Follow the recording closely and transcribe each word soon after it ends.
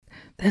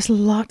there's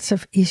lots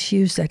of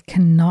issues that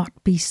cannot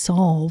be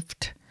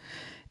solved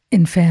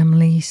in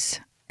families,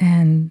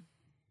 and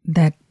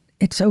that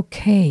it's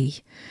okay.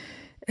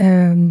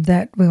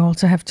 That we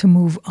also have to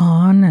move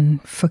on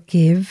and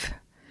forgive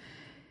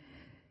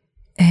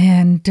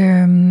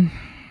and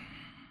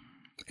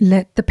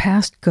let the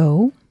past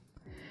go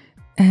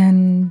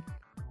and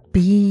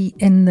be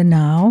in the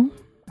now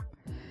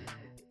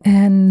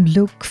and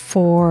look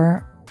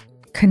for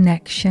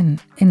connection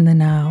in the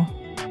now.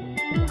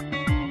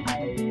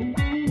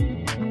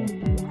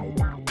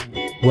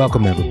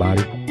 Welcome,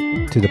 everybody,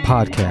 to the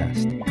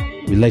podcast,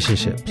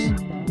 Relationships.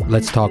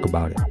 Let's talk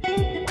about it.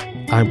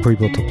 I'm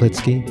Prepo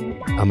Toplitsky.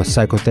 I'm a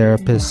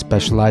psychotherapist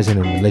specializing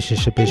in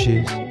relationship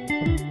issues.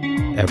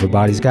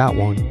 Everybody's got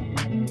one.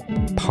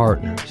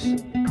 Partners,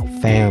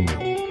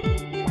 family,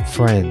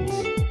 friends,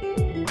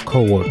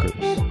 co-workers,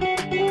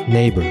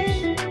 neighbors,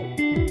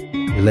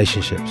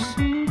 relationships.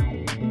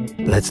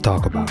 Let's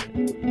talk about it.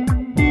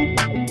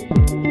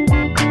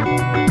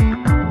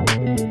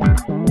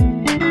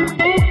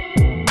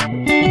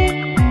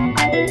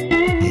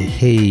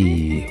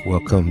 Hey,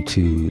 welcome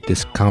to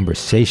this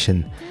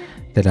conversation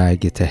that I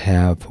get to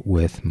have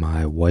with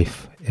my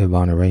wife,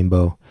 Ivana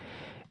Rainbow,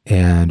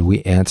 and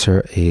we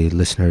answer a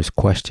listener's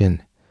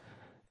question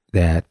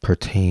that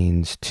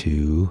pertains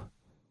to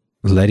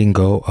letting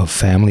go of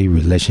family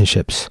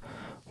relationships,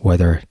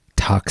 whether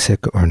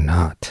toxic or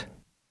not.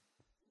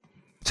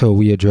 So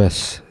we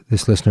address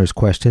this listener's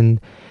question,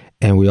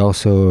 and we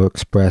also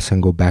express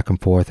and go back and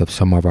forth of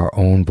some of our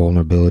own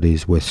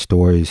vulnerabilities with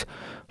stories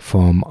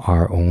from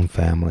our own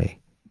family.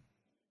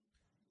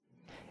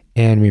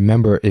 And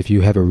remember, if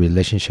you have a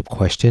relationship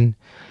question,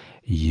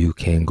 you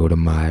can go to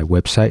my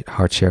website,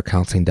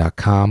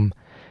 heartsharecounseling.com,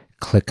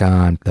 click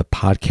on the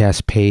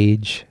podcast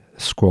page,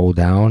 scroll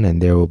down, and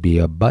there will be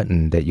a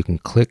button that you can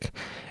click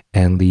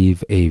and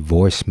leave a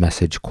voice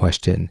message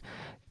question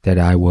that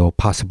I will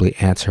possibly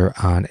answer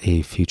on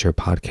a future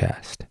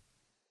podcast.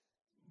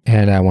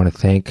 And I want to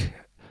thank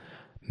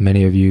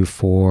many of you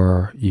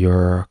for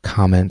your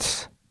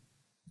comments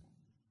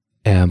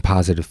and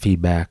positive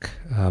feedback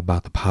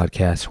about the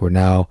podcast. We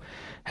now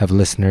have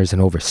listeners in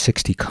over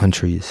 60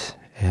 countries,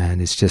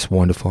 and it's just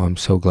wonderful. I'm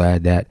so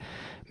glad that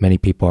many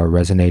people are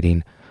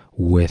resonating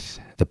with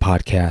the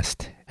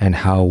podcast and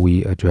how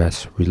we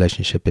address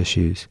relationship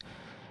issues.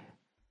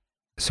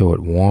 So it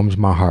warms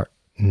my heart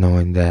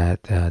knowing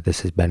that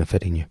this is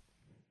benefiting you.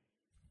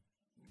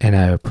 And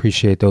I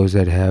appreciate those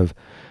that have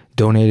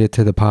donated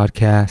to the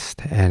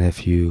podcast, and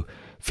if you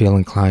feel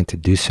inclined to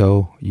do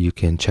so, you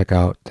can check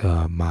out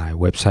my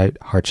website,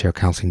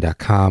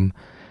 heartsharecounseling.com,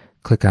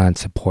 click on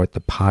support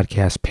the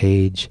podcast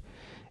page,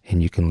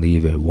 and you can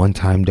leave a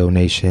one-time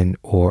donation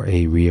or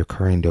a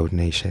reoccurring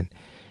donation.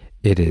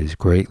 It is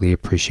greatly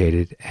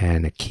appreciated,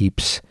 and it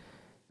keeps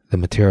the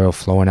material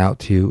flowing out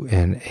to you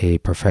in a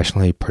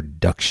professionally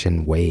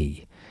production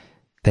way.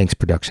 Thanks,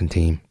 production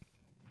team.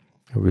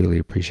 I really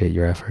appreciate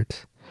your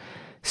efforts.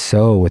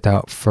 So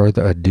without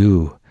further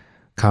ado,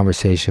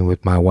 conversation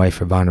with my wife,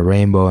 Ivana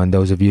Rainbow, and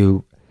those of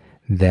you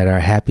that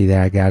are happy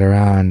that I got her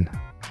on,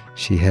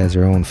 she has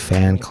her own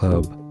fan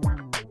club,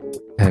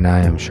 and I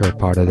am sure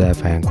part of that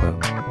fan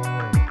club.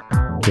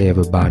 Okay,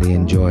 everybody,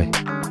 enjoy.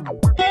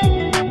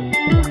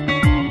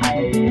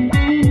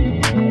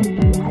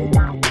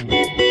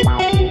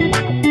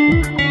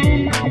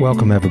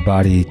 Welcome,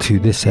 everybody, to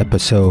this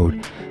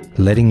episode,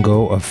 Letting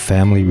Go of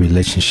Family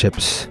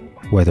Relationships,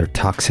 Whether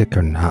Toxic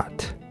or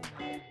Not.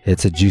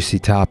 It's a juicy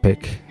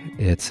topic.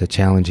 It's a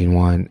challenging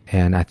one,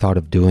 and I thought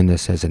of doing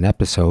this as an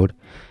episode,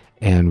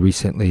 and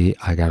recently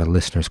I got a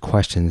listener's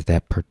questions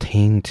that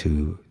pertain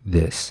to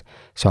this.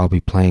 So I'll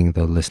be playing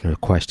the listener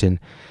question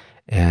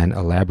and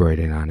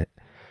elaborating on it.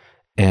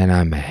 And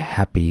I'm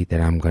happy that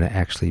I'm going to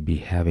actually be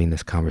having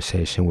this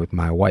conversation with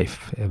my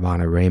wife,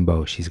 Ivana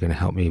Rainbow. She's going to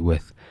help me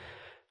with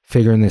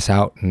figuring this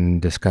out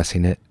and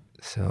discussing it.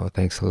 So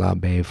thanks a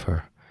lot, babe,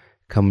 for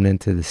coming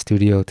into the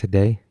studio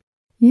today.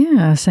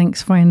 Yeah,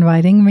 thanks for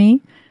inviting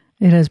me.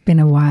 It has been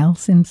a while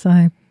since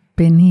I've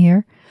been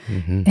here.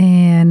 Mm-hmm.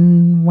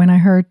 And when I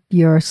heard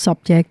your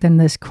subject and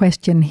this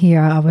question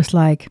here, I was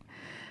like,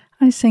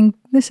 I think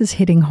this is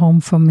hitting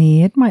home for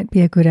me. It might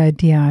be a good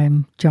idea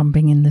I'm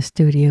jumping in the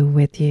studio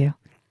with you.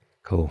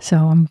 Cool. So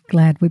I'm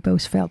glad we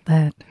both felt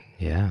that.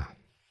 Yeah.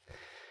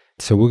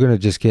 So we're going to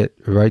just get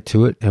right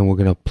to it, and we're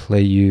going to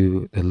play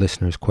you the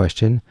listener's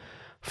question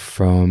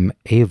from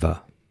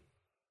Ava.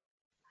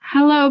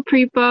 Hello,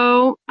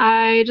 Prepo.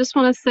 I just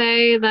want to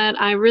say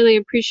that I really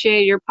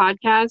appreciate your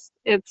podcast.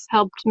 It's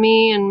helped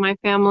me and my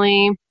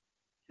family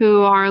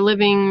who are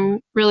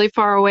living really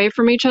far away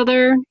from each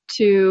other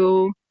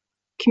to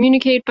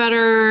communicate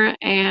better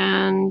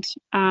and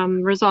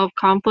resolve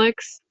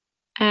conflicts.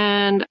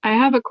 And I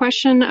have a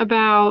question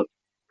about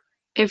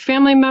a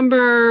family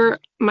member,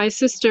 my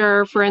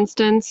sister, for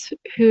instance,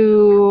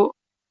 who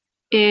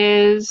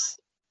is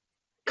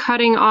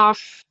cutting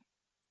off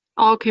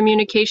all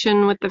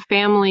communication with the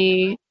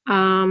family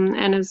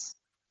and is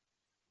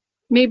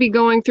maybe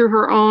going through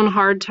her own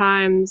hard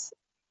times.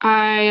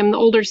 I am the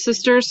older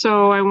sister,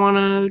 so I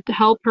want to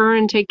help her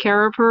and take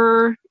care of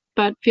her,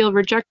 but feel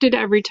rejected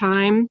every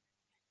time.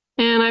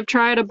 And I've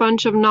tried a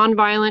bunch of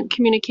nonviolent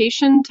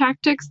communication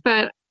tactics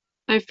that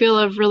I feel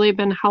have really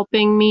been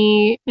helping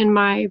me in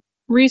my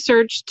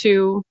research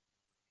to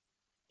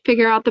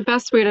figure out the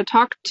best way to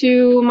talk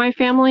to my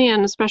family,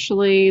 and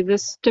especially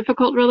this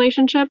difficult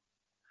relationship.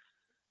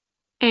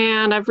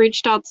 And I've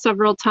reached out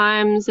several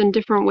times in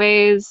different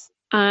ways,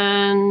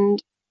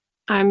 and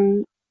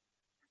I'm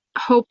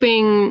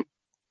hoping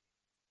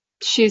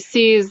she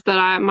sees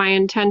that my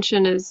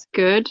intention is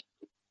good,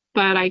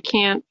 but I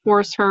can't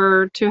force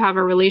her to have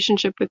a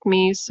relationship with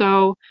me.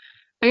 So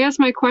I guess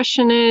my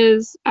question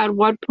is, at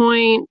what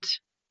point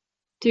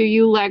do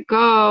you let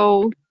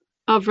go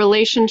of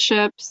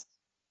relationships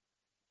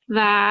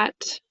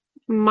that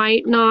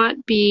might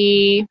not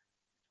be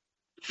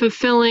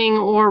fulfilling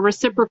or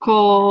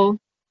reciprocal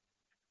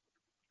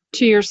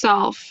to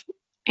yourself?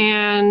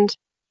 And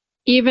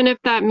even if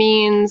that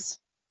means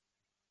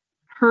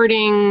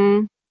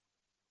hurting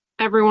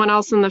everyone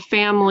else in the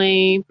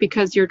family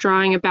because you're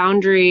drawing a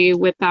boundary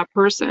with that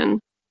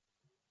person.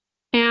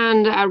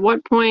 And at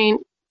what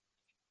point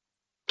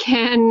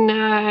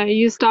can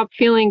you stop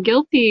feeling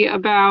guilty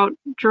about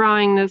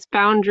drawing this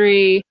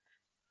boundary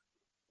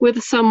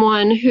with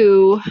someone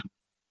who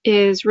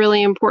is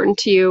really important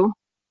to you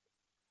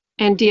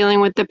and dealing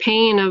with the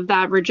pain of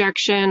that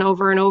rejection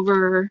over and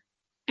over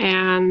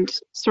and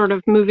sort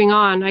of moving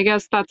on? I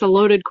guess that's a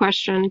loaded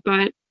question,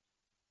 but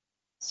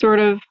sort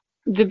of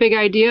the big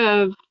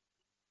idea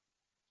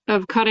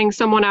of cutting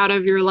someone out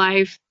of your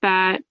life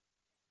that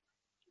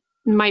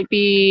might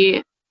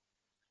be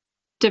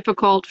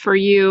difficult for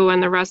you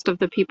and the rest of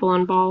the people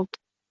involved.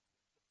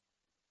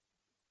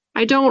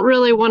 I don't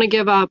really want to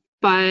give up,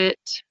 but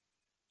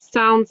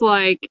sounds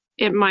like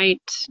it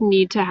might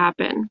need to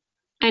happen.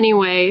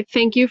 Anyway,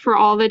 thank you for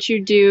all that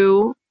you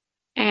do.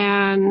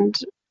 And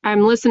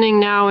I'm listening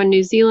now in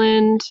New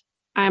Zealand.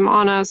 I'm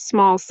on a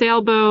small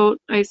sailboat.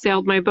 I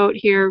sailed my boat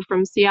here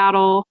from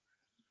Seattle,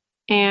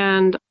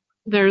 and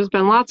there's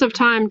been lots of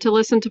time to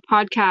listen to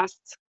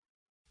podcasts.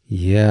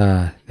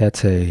 Yeah,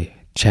 that's a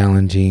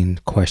challenging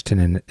question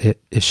and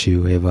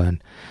issue, Ava.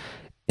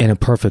 In a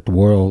perfect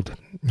world,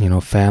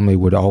 family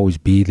would always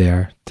be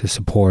there to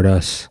support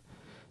us,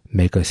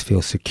 make us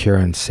feel secure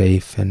and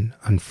safe. And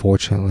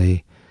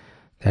unfortunately,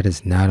 that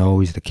is not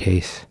always the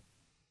case.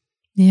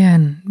 Yeah,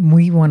 and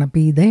we want to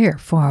be there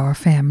for our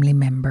family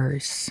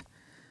members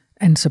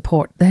and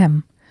support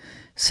them.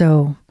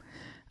 So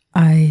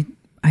I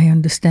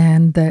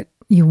understand that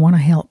you want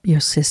to help your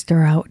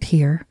sister out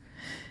here.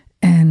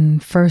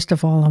 And first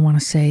of all, I want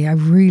to say I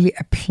really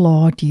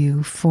applaud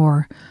you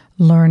for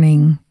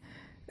learning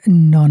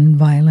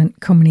nonviolent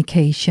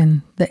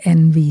communication, the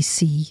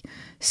NVC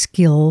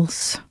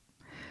skills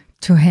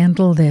to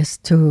handle this,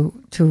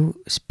 to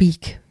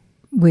speak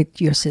with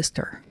your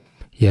sister.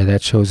 Yeah,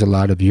 that shows a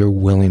lot of your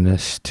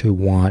willingness to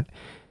want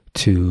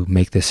to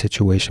make the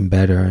situation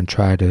better and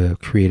try to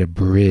create a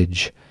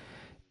bridge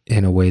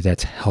in a way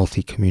that's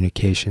healthy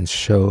communication.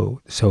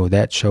 So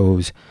that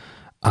shows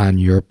on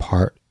your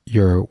part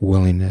your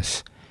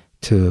willingness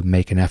to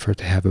make an effort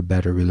to have a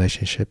better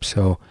relationship.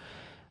 So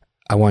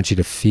I want you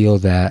to feel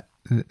that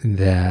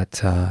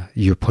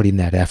you're putting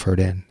that effort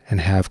in,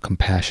 and have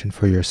compassion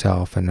for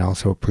yourself, and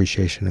also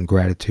appreciation and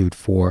gratitude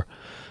for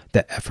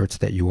the efforts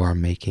that you are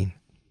making.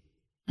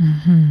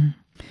 Mm-hmm.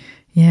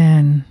 Yeah,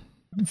 and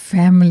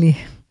families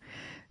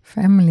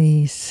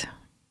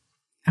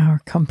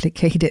are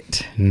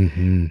complicated,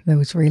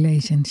 those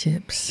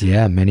relationships.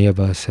 Yeah, many of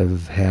us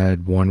have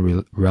had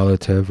one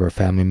relative or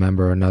family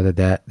member or another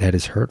that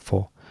is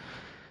hurtful,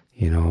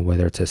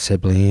 whether it's a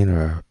sibling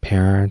or a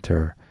parent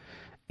or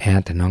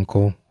aunt and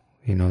uncle.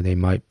 They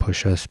might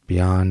push us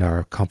beyond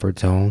our comfort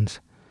zones,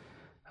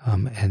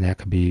 and that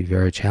could be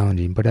very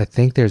challenging. But I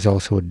think there's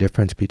also a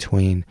difference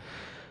between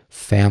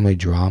family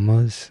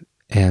dramas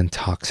and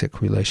toxic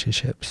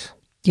relationships.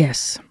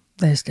 Yes,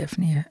 there's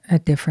definitely a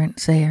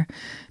difference there,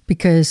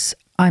 because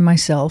I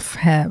myself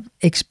have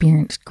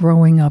experienced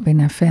growing up in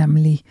a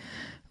family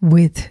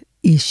with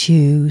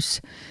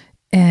issues,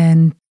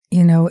 and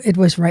it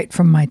was right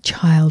from my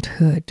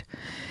childhood.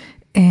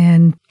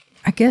 And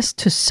I guess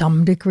to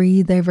some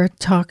degree they were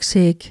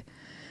toxic,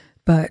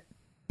 but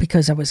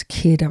because I was a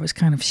kid, I was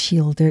kind of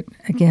shielded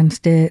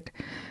against it.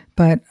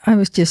 But I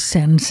was just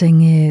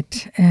sensing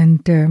it. And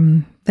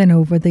then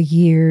over the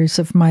years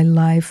of my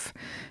life,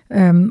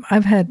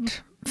 I've had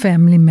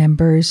family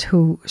members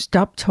who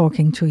stopped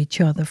talking to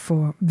each other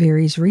for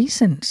various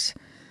reasons.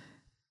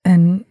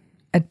 And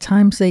at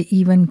times they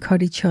even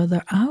cut each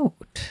other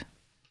out.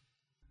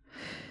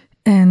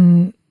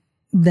 And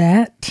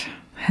that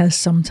has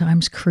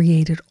sometimes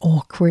created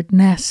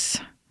awkwardness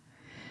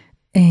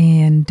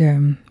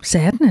and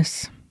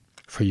sadness.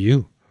 For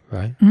you,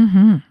 right?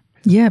 Mm-hmm.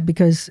 Yeah,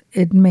 because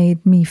it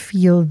made me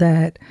feel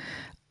that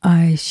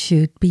I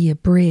should be a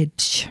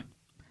bridge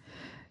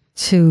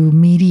to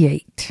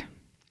mediate.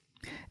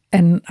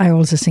 And I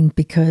also think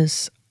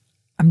because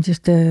I'm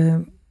just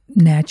a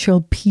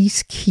natural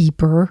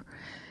peacekeeper,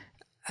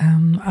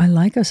 I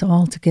like us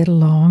all to get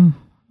along.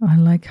 I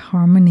like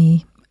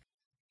harmony.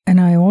 And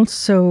I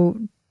also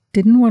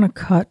didn't want to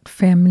cut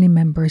family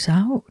members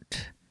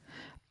out.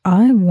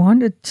 I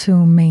wanted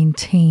to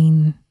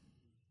maintain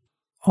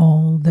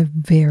all the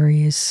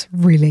various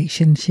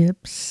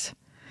relationships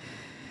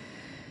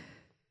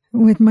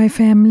with my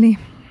family.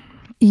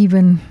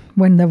 Even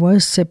when there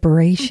was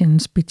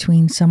separations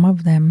between some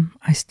of them,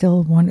 I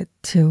still wanted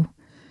to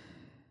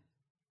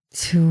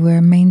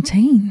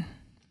maintain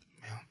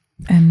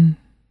and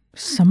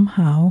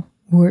somehow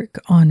work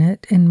on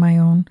it in my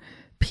own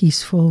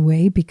peaceful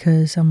way,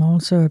 because I'm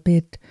also a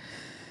bit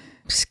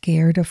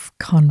scared of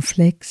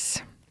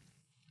conflicts.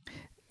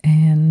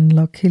 And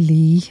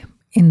luckily,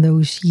 in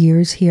those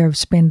years here I've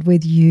spent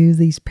with you,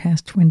 these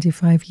past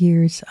 25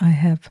 years, I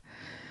have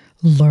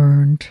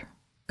learned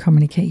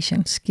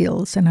communication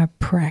skills and I've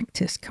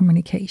practiced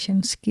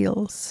communication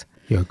skills.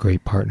 You're a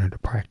great partner to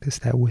practice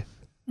that with.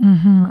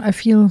 I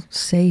feel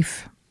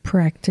safe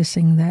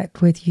practicing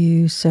that with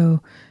you.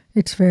 So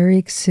it's very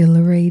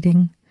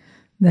exhilarating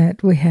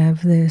that we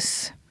have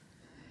this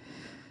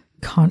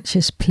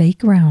conscious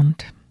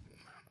playground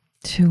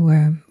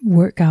to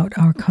work out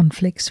our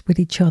conflicts with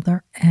each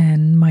other,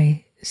 and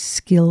my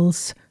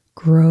skills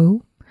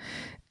grow,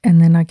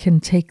 and then I can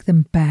take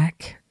them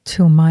back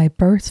to my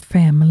birth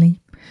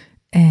family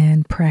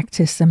and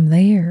practice them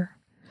there,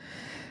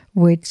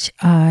 which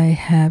I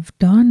have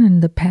done in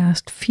the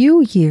past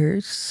few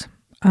years.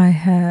 I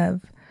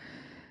have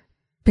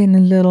been a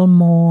little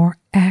more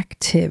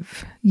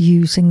active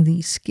using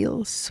these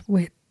skills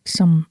with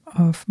some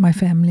of my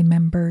family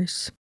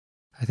members.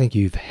 I think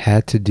you've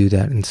had to do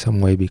that in some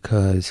way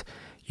because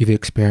you've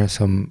experienced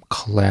some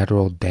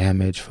collateral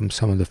damage from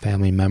some of the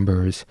family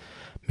members,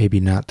 maybe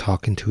not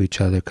talking to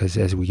each other, because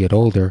as we get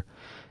older,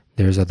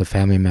 there's other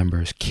family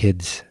members,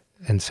 kids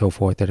and so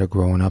forth that are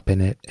growing up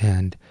in it.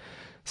 And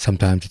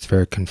sometimes it's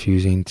very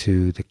confusing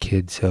to the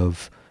kids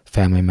of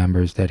family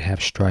members that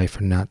have strife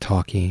and not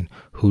talking.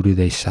 Who do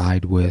they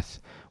side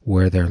with?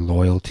 Where their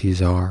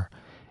loyalties are?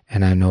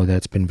 And I know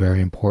that's been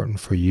very important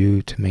for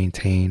you to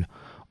maintain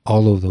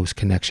all of those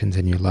connections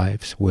in your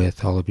lives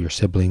with all of your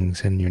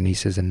siblings and your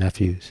nieces and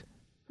nephews.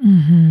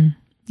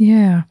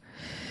 Yeah.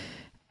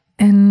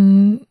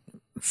 And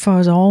for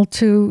us all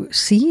to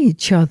see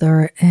each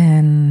other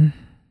and,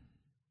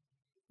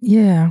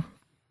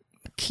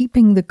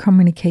 keeping the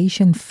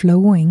communication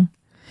flowing.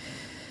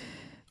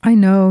 I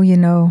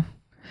know,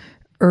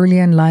 early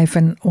in life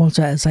and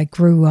also as I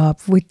grew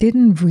up, we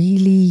didn't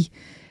really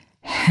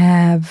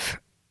have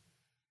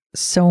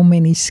so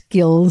many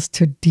skills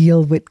to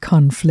deal with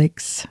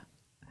conflicts.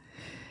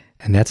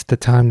 And that's the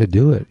time to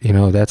do it.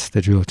 That's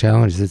the real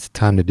challenge. It's the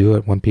time to do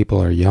it when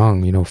people are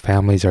young.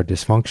 Families are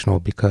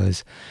dysfunctional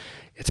because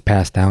it's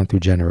passed down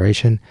through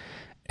generation.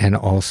 And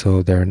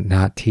also they're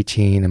not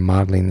teaching and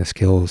modeling the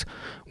skills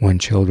when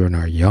children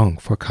are young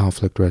for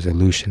conflict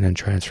resolution and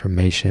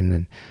transformation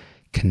and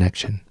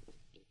connection.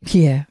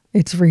 Yeah,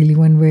 it's really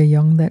when we're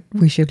young that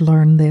we should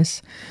learn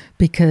this,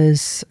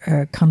 because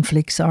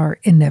conflicts are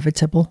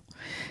inevitable.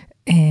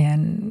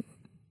 And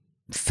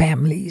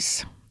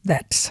families,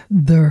 that's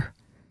their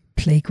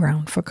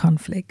playground for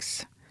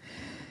conflicts.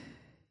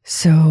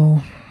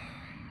 So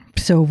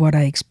what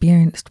I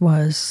experienced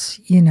was,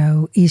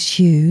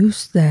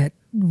 issues that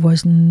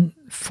wasn't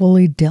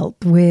fully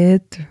dealt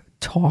with,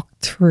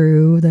 talked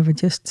through. They were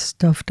just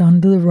stuffed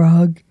under the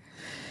rug.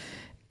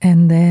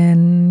 And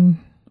then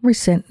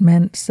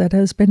resentments that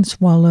has been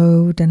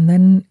swallowed, and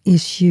then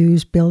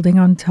issues building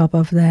on top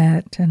of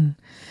that. And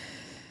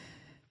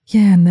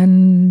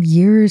then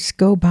years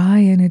go by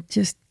and it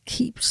just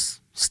keeps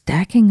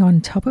stacking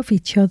on top of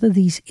each other,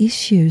 these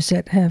issues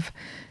that have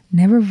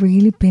never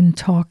really been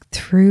talked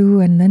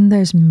through. And then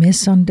there's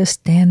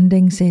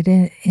misunderstandings in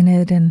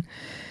it and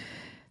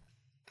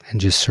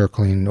just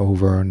circling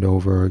over and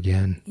over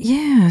again.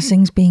 Yeah,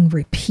 things being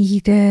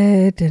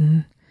repeated.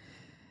 And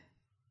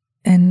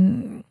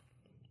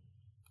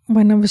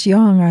when I was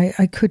young,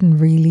 I didn't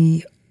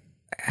really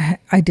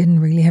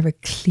have a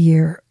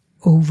clear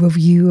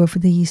overview of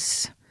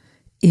these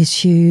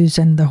issues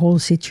and the whole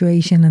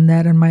situation and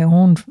that, and my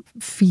own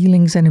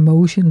feelings and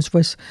emotions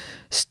was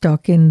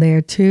stuck in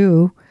there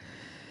too.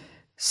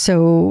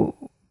 So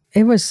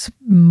it was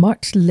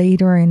much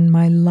later in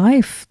my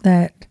life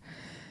that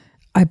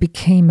I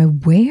became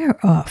aware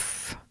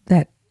of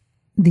that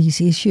these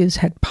issues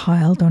had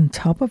piled on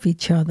top of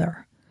each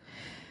other,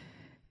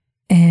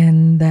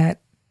 and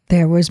that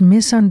there was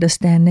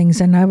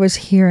misunderstandings, and I was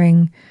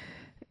hearing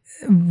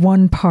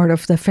one part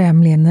of the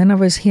family, and then I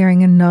was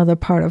hearing another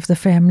part of the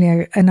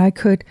family, and I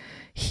could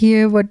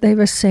hear what they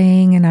were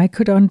saying, and I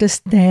could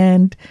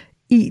understand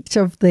each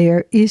of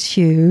their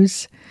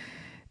issues,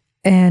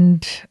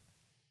 and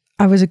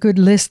I was a good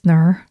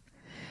listener,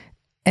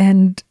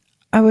 and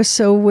I was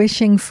so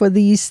wishing for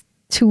these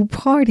two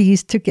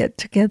parties to get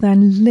together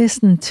and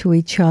listen to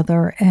each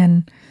other.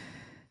 And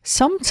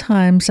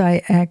sometimes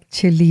I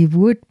actually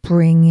would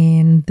bring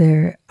in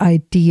the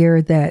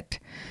idea that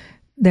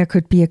there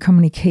could be a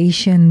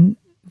communication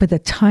with a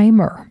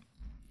timer,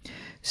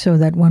 so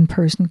that one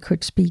person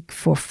could speak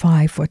for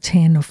 5 or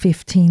 10 or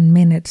 15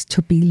 minutes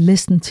to be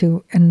listened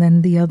to, and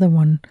then the other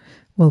one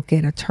will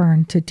get a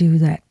turn to do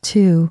that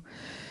too.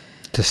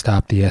 To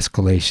stop the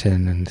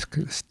escalation and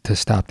to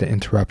stop the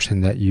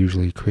interruption that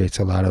usually creates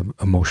a lot of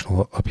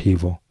emotional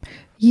upheaval.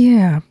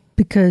 Yeah,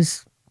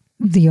 because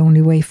the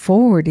only way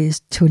forward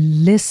is to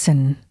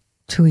listen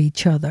to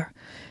each other.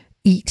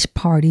 Each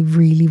party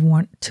really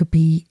want to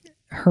be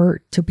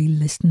heard, to be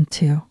listened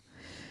to.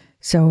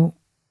 So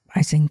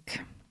I think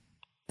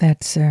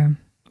that's a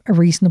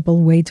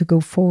reasonable way to go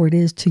forward,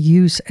 is to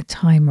use a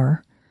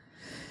timer.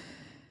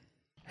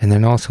 And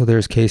then also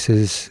there's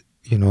cases,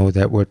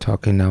 that we're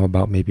talking now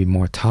about maybe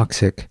more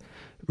toxic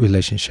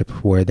relationships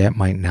where that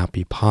might not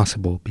be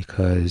possible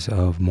because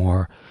of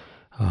more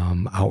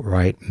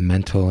outright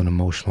mental and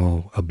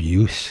emotional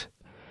abuse.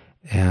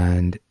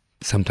 And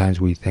sometimes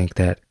we think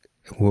that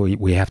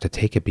we have to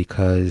take it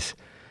because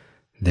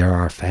they're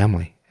our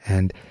family.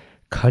 And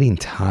cutting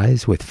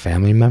ties with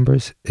family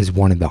members is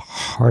one of the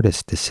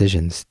hardest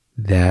decisions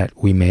that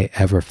we may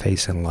ever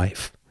face in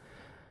life.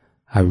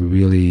 I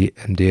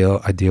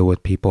deal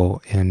with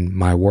people in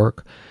my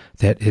work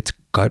that it's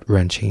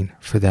gut-wrenching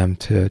for them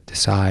to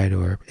decide,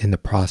 or in the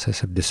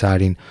process of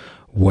deciding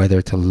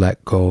whether to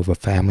let go of a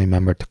family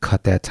member, to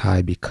cut that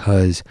tie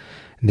because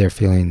they're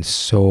feeling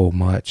so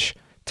much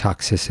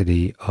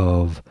toxicity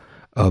of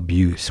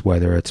abuse,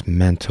 whether it's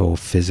mental,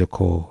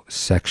 physical,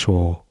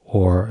 sexual,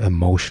 or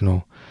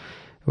emotional.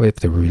 If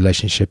the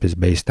relationship is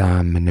based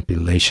on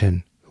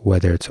manipulation,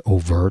 whether it's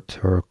overt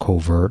or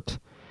covert,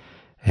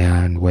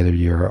 and whether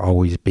you're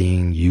always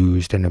being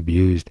used and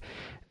abused,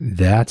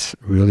 that's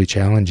really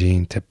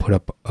challenging to put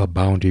up a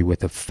boundary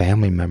with a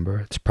family member.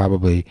 It's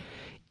probably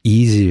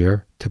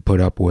easier to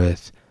put up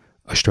with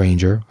a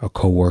stranger, a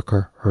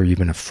coworker, or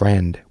even a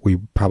friend. We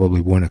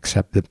probably wouldn't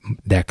accept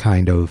that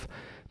kind of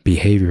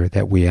behavior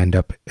that we end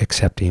up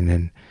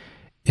accepting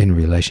in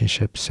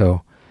relationships.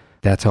 So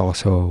that's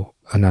also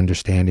an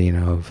understanding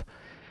of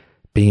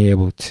being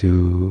able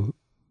to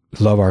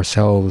love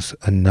ourselves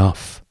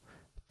enough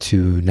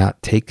to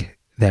not take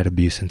that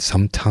abuse. And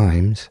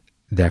sometimes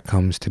that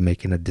comes to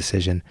making a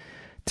decision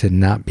to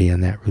not be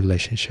in that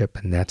relationship.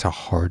 And that's a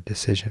hard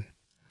decision.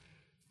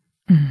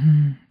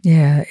 Mm-hmm.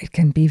 Yeah, it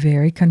can be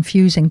very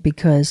confusing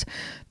because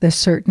there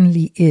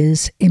certainly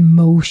is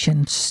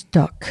emotion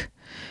stuck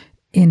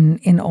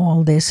in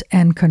all this,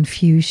 and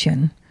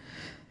confusion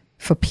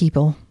for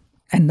people.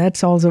 And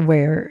that's also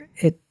where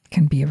it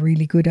can be a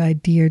really good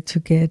idea to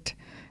get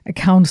a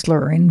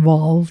counselor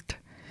involved.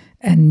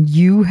 And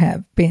you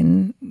have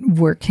been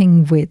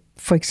working with,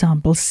 for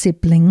example,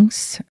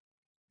 siblings.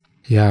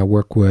 Yeah, I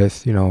work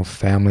with,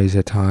 families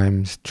at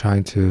times,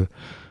 trying to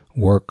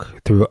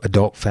work through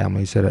adult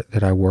families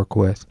that I work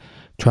with,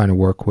 trying to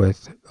work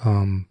with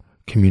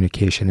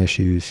communication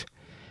issues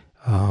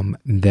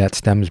that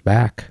stems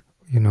back,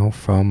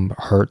 from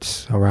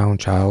hurts around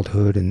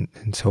childhood and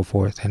so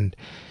forth. And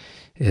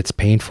it's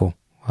painful.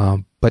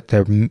 But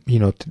they're,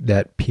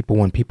 that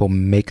when people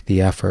make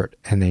the effort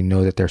and they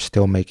know that they're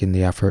still making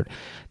the effort,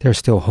 there's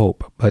still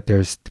hope. But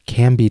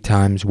can be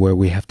times where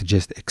we have to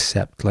just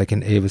accept, like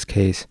in Ava's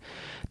case,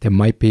 there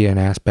might be an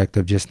aspect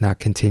of just not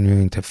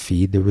continuing to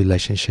feed the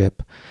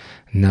relationship,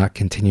 not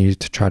continue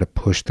to try to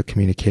push the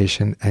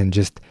communication, and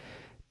just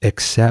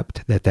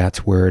accept that that's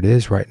where it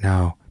is right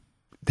now.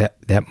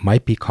 That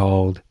might be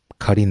called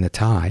cutting the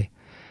tie.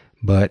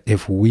 But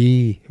if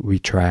we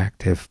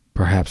retract, if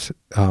perhaps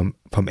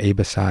from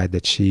Ava's side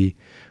that she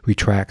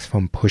retracts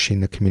from pushing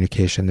the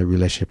communication, the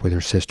relationship with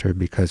her sister,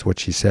 because what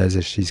she says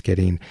is she's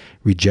getting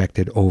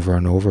rejected over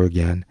and over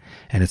again,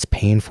 and it's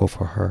painful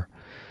for her,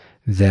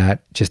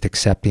 that just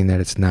accepting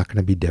that it's not going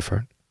to be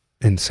different,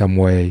 in some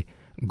way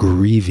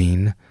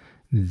grieving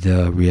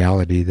the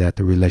reality that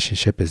the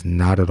relationship is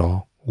not at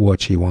all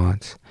what she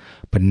wants,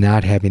 but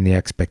not having the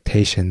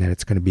expectation that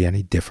it's going to be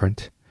any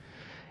different.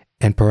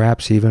 And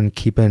perhaps even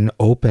keeping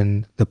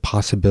open the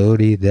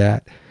possibility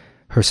that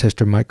her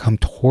sister might come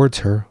towards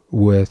her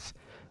with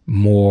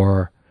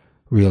more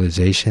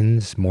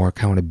realizations, more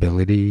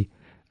accountability,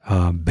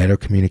 better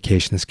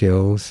communication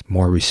skills,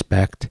 more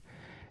respect,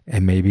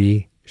 and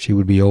maybe she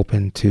would be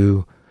open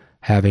to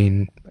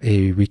having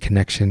a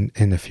reconnection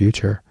in the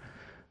future,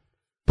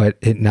 but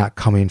it not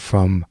coming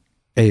from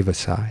Ava's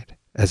side,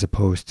 as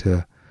opposed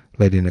to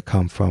letting it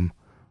come from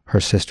her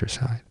sister's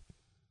side.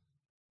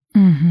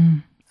 Mm-hmm.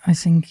 I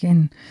think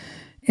in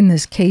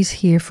this case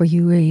here for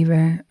you,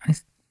 Ava,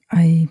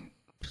 I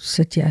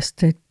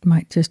suggest it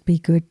might just be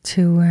good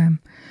to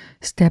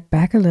step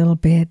back a little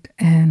bit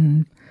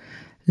and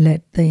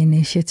let the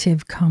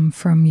initiative come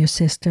from your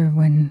sister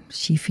when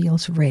she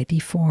feels ready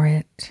for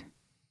it.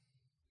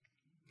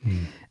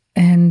 Mm.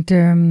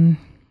 And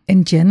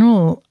in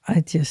general,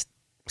 I just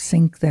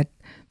think that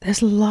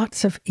there's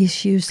lots of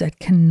issues that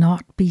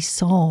cannot be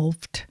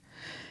solved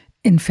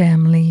in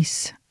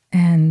families,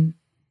 and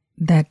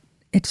that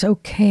it's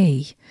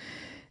okay,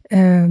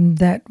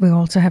 that we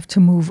also have to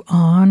move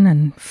on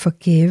and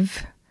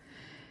forgive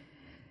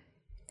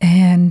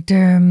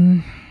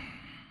and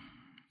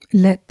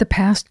let the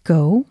past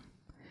go,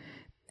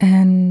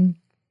 and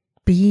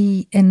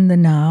be in the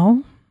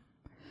now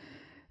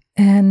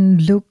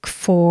and look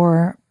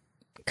for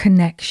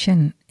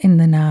connection in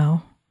the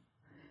now.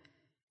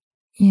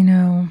 You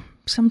know,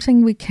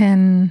 something we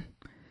can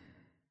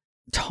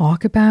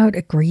talk about,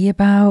 agree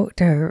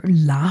about, or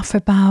laugh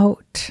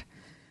about.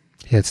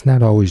 Yeah, it's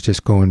not always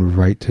just going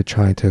right to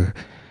trying to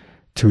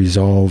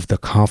resolve the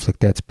conflict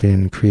that's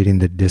been creating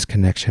the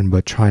disconnection,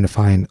 but trying to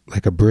find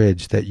like a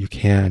bridge that you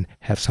can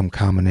have some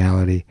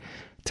commonality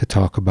to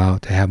talk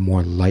about, to have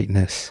more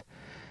lightness,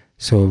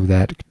 so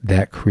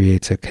that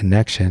creates a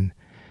connection.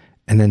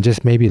 And then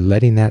just maybe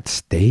letting that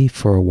stay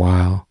for a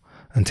while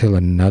until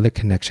another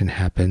connection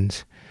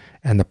happens,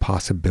 and the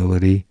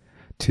possibility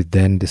to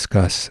then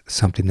discuss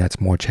something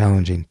that's more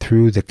challenging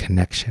through the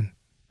connection.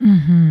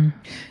 Mm-hmm.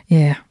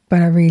 Yeah,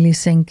 but I really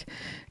think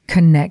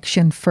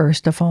connection,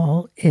 first of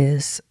all,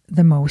 is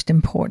the most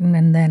important,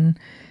 and then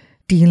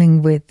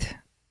dealing with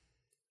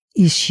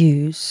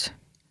issues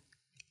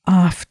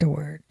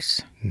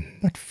afterwards. Mm-hmm.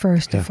 But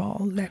first of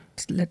all,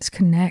 let's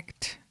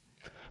connect.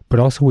 But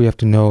also we have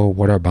to know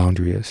what our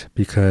boundary is,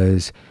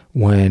 because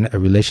when a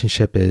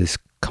relationship is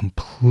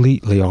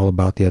completely all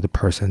about the other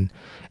person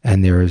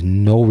and there is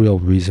no real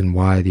reason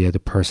why the other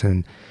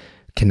person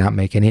cannot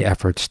make any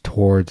efforts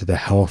towards the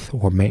health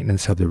or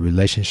maintenance of the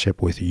relationship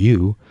with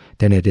you,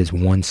 then it is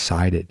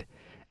one-sided,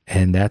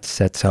 and that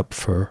sets up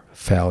for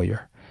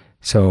failure.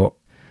 So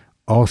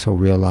also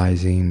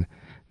realizing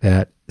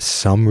that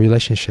some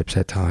relationships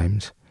at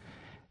times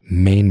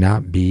may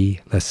not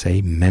be, let's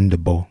say,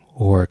 mendable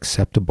or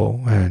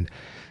acceptable, and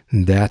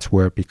that's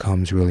where it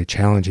becomes really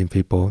challenging.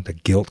 People, the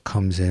guilt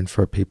comes in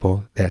for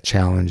people, that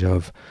challenge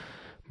of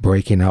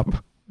breaking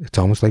up. It's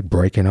almost like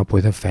breaking up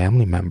with a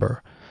family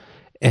member.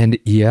 And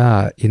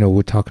yeah, you know,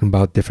 we're talking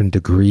about different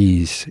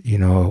degrees. You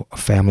know,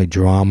 family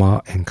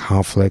drama and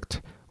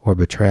conflict or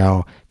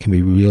betrayal can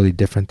be really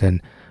different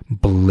than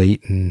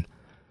blatant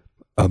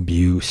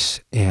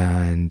abuse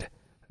and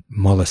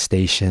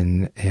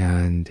molestation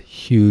and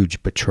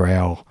huge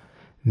betrayal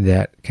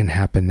that can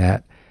happen,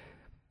 that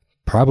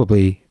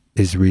probably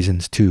is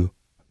reasons to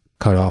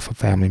cut off a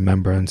family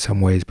member in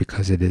some ways,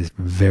 because it is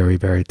very,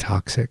 very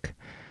toxic.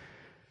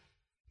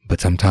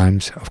 But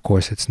sometimes, of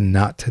course, it's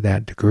not to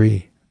that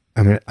degree.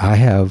 I mean, I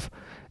have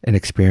an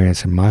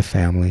experience in my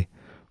family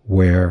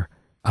where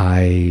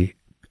I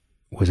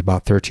was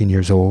about 13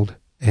 years old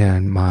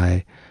and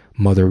my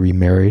mother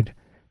remarried.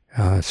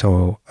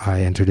 So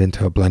I entered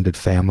into a blended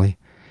family.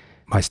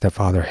 My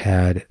stepfather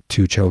had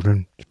 2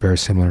 children, very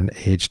similar in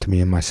age to me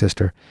and my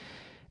sister.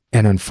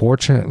 And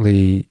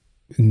unfortunately,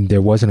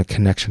 there wasn't a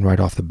connection right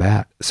off the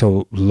bat.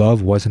 So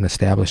love wasn't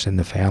established in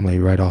the family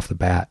right off the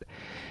bat.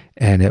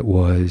 And it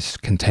was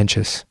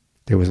contentious.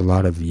 There was a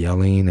lot of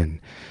yelling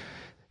and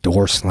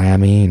door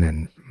slamming,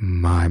 and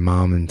my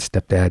mom and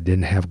stepdad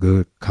didn't have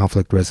good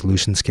conflict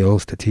resolution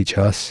skills to teach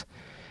us.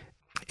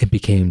 It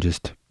became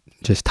just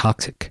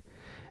toxic.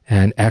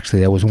 And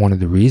actually, that was one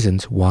of the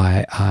reasons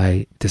why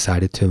I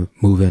decided to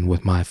move in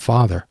with my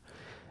father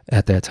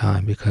at that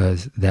time,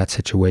 because that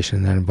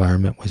situation, that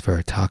environment was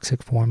very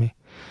toxic for me.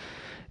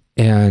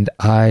 And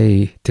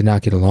I did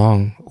not get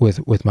along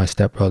with my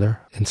stepbrother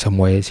in some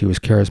ways. He was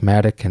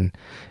charismatic and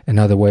in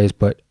other ways,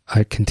 but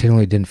I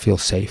continually didn't feel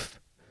safe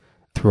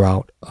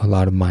throughout a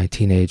lot of my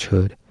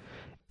teenagehood.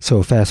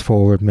 So fast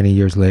forward many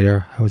years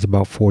later, I was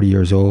about 40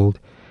 years old,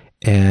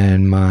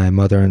 and my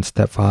mother and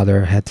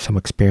stepfather had some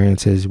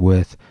experiences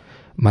with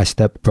my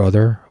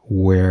stepbrother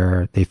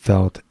where they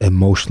felt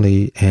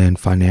emotionally and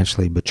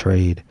financially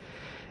betrayed.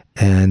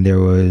 And there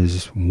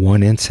was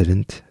one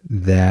incident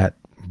that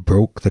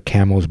broke the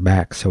camel's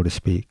back, so to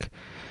speak.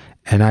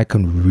 And I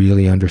can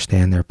really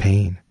understand their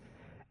pain.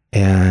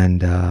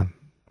 And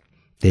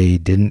they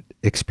didn't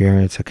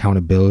experience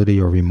accountability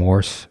or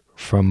remorse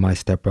from my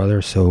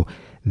stepbrother, so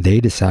they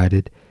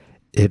decided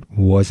it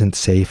wasn't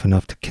safe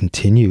enough to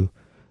continue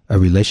a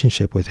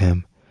relationship with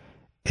him.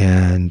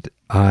 And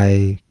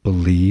I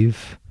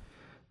believe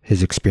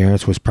his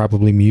experience was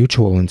probably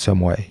mutual in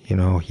some way. You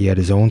know, he had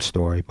his own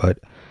story, but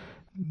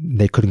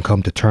they couldn't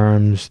come to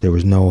terms. There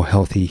was no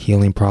healthy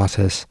healing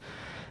process.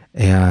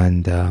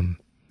 And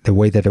the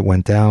way that it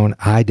went down,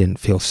 I didn't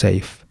feel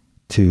safe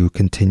to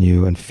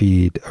continue and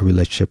feed a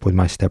relationship with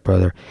my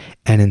stepbrother.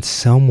 And in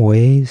some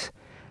ways,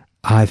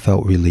 I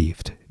felt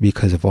relieved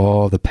because of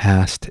all the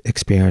past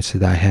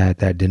experiences I had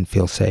that didn't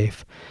feel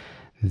safe,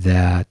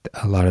 that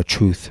a lot of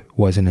truth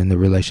wasn't in the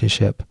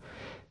relationship.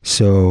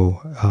 So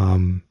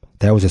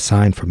that was a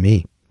sign for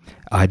me.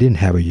 I didn't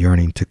have a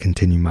yearning to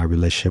continue my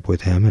relationship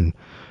with him, and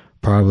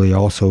probably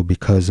also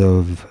because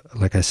of,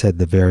 like I said,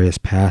 the various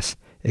past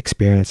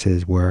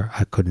experiences where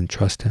I couldn't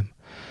trust him.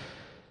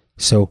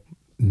 So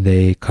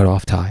they cut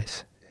off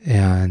ties,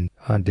 and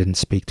I didn't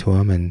speak to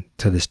him, and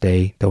to this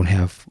day don't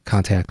have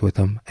contact with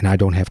him, and I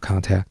don't have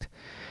contact.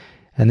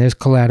 And there's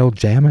collateral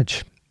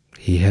damage.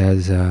 He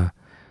has a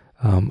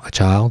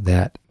child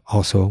that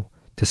also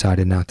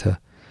decided not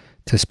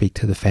to speak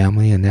to the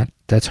family, and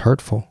that's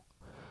hurtful.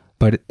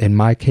 But in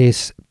my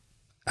case,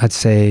 I'd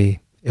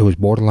say it was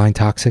borderline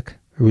toxic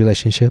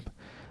relationship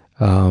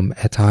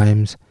at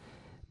times,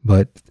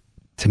 But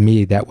to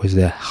me, that was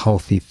a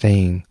healthy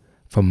thing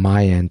from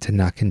my end to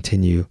not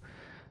continue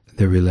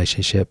the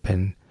relationship,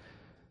 and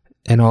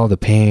all the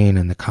pain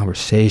and the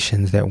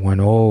conversations that went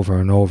over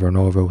and over and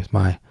over with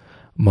my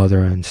mother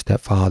and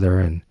stepfather,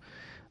 and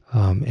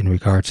in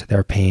regards to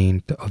their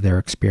pain of their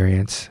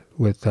experience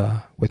with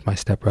my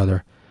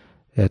stepbrother.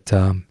 That's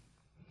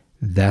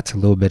a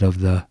little bit of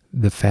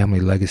the family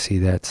legacy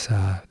that's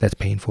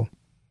painful.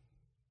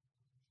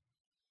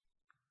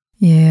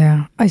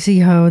 Yeah, I see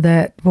how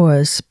that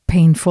was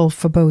painful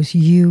for both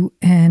you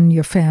and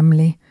your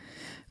family,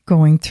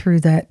 going through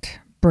that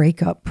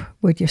breakup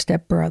with your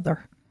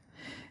stepbrother.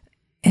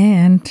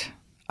 And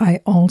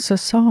I also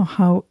saw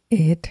how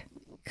it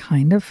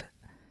kind of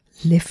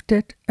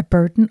lifted a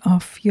burden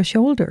off your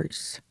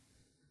shoulders,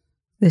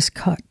 this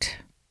cut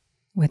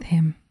with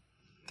him.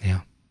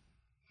 Yeah.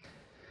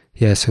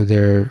 Yeah, so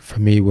there for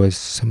me was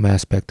some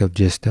aspect of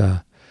just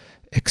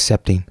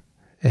accepting,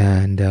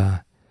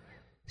 and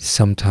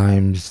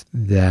sometimes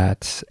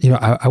that,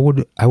 I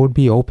would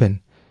be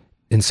open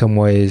in some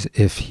ways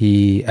if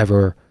he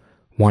ever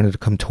wanted to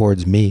come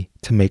towards me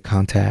to make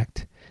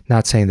contact.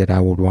 Not saying that I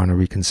would want to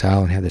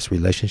reconcile and have this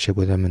relationship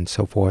with him and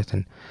so forth,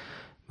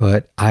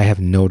 but I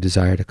have no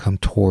desire to come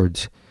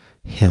towards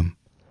him.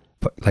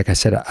 But like I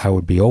said, I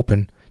would be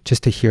open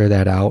just to hear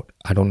that out.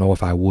 I don't know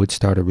if I would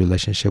start a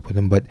relationship with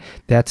him, but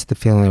that's the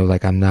feeling of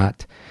like I'm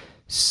not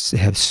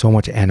have so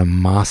much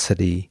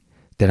animosity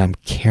that I'm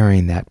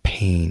carrying that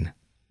pain.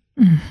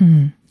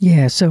 Mm-hmm.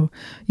 Yeah, so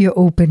you're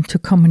open to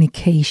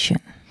communication.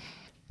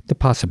 The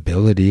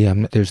possibility,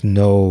 there's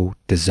no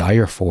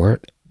desire for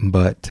it,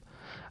 but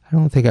I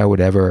don't think I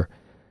would ever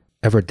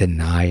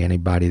deny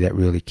anybody that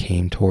really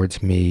came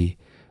towards me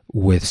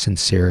with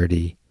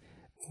sincerity,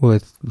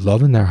 with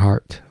love in their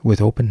heart,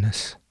 with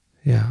openness.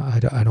 Yeah,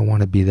 I don't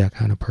want to be that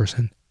kind of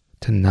person,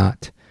 to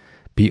not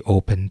be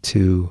open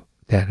to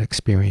that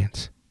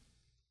experience.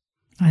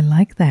 I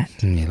like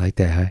that. You like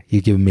that, huh?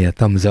 You giving me a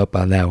thumbs up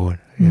on that one.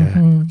 Yeah.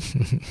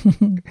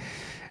 Mm-hmm.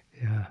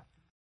 Yeah.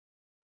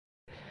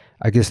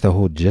 I guess the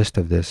whole gist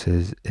of this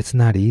is it's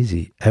not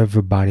easy.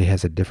 Everybody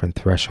has a different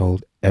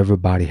threshold.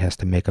 Everybody has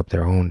to make up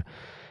their own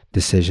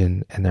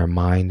decision in their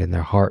mind and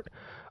their heart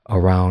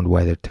around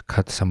whether to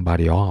cut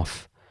somebody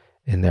off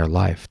in their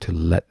life, to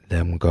let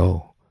them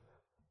go.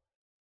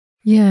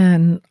 Yeah,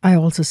 and I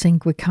also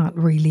think we can't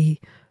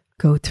really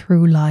go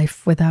through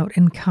life without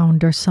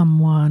encounter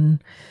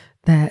someone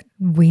that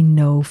we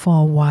know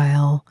for a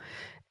while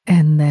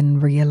and then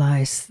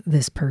realize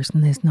this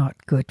person is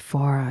not good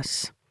for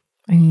us.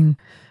 I mean,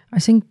 I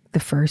think the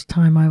first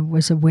time I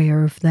was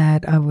aware of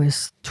that, I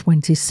was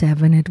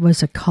 27. It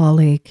was a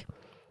colleague,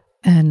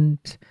 and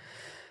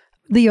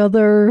the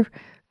other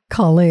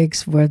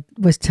colleagues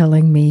was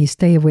telling me,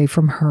 stay away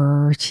from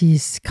her.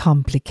 She's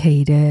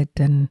complicated.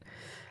 And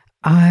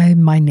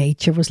my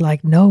nature was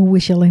like, no, we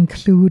shall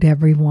include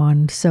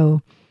everyone.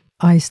 So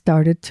I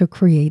started to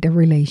create a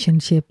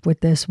relationship with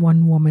this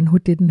one woman who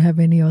didn't have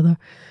any other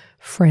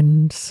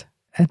friends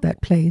at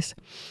that place.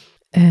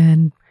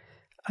 And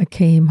I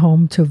came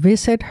home to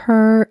visit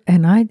her,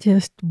 and I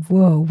just,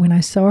 when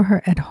I saw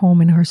her at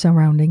home in her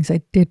surroundings,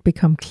 it did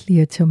become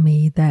clear to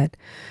me that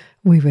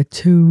we were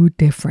too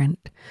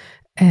different.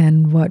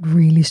 And what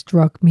really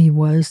struck me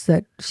was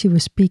that she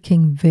was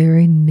speaking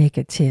very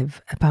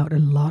negative about a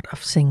lot of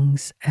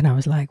things. And I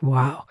was like,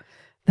 wow,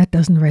 that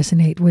doesn't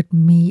resonate with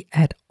me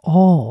at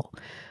all.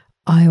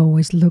 I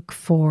always look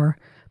for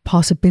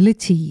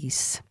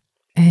possibilities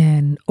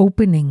and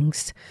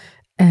openings,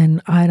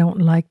 and I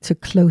don't like to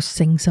close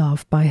things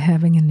off by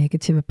having a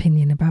negative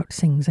opinion about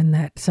things and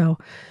that. So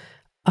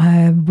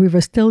we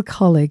were still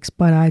colleagues,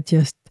 but I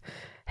just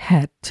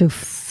had to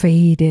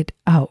fade it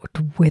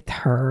out with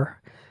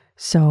her.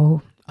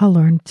 So I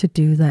learned to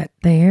do that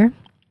there.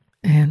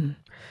 And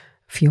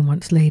a few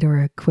months later,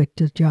 I quit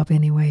the job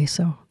anyway.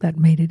 So that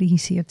made it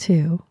easier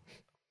too.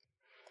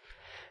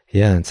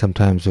 Yeah, and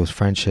sometimes those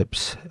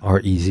friendships are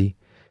easy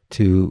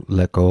to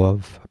let go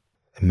of.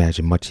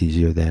 Imagine much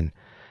easier than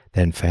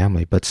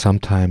family. But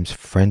sometimes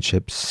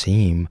friendships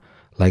seem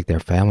like they're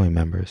family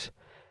members.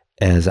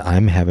 As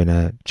I'm having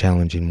a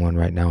challenging one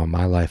right now in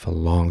my life, a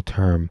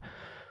long-term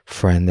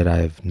friend that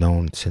I've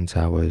known since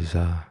I was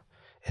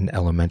in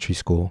elementary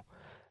school.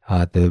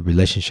 The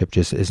relationship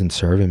just isn't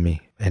serving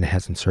me, and it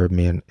hasn't served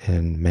me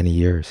in many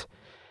years.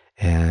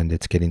 And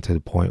it's getting to the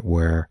point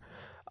where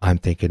I'm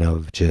thinking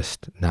of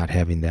just not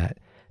having that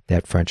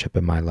friendship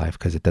in my life,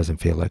 because it doesn't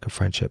feel like a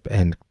friendship,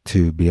 and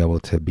to be able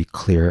to be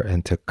clear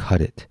and to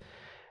cut it.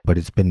 But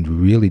it's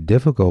been really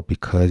difficult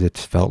because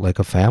it's felt like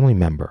a family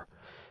member.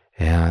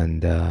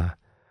 And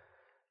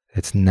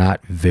it's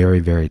not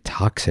very, very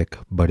toxic,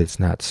 but it's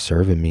not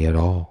serving me at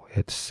all.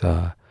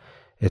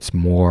 It's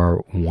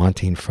more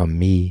wanting from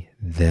me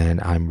than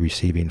I'm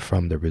receiving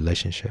from the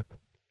relationship.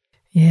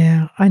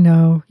 Yeah, I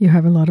know you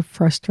have a lot of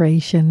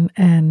frustration,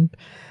 and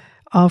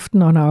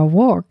often on our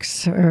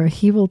walks,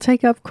 he will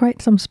take up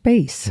quite some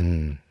space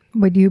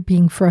with you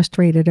being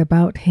frustrated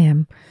about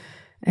him.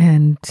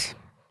 And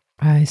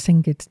I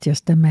think it's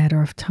just a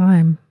matter of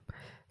time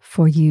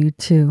for you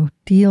to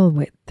deal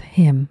with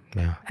him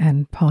Yeah.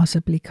 and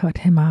possibly cut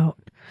him out.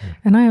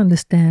 And I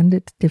understand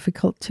it's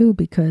difficult too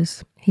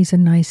because he's a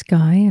nice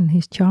guy and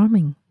he's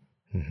charming.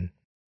 Mm-hmm.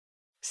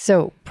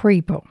 So,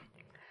 Prepo,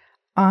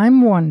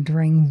 I'm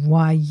wondering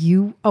why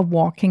you are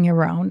walking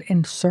around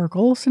in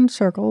circles and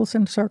circles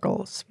and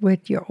circles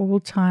with your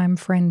old-time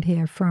friend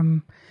here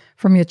from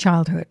your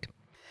childhood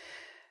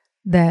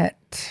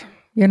that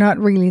you're not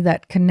really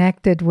that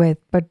connected with,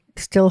 but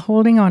still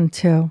holding on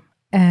to.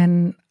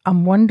 And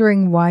I'm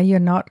wondering why you're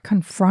not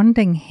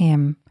confronting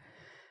him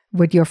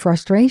with your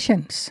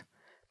frustrations,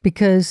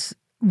 because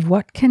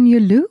what can you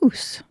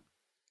lose?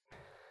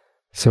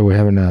 So we're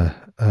having a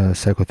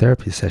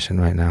psychotherapy session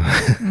right now.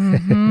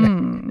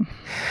 Mm-hmm.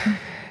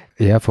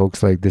 Yeah,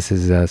 folks, like this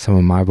is some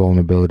of my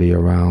vulnerability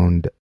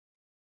around.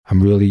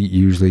 I'm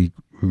usually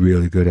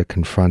really good at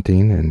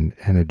confronting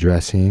and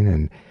addressing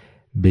and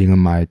being on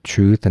my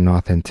truth and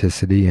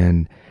authenticity,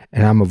 and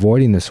I'm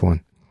avoiding this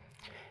one.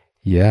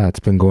 Yeah, it's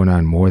been going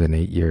on more than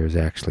 8 years,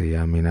 actually.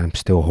 I mean, I'm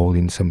still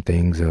holding some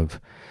things of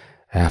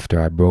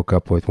after I broke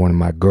up with one of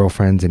my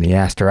girlfriends and he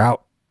asked her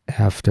out.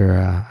 After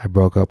I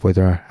broke up with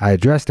her, I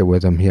addressed it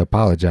with him. He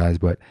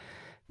apologized, but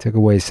took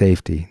away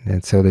safety.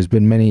 And so there's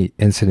been many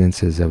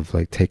incidences of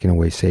like taking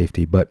away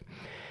safety. But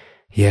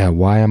yeah,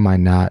 why am I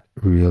not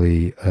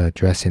really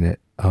addressing it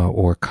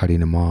or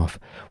cutting him off?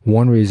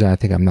 One reason I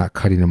think I'm not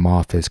cutting him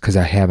off is because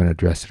I haven't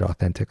addressed it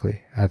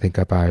authentically. I think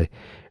if I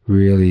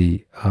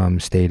really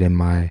stayed in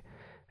my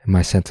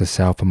sense of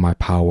self and my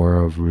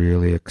power of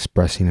really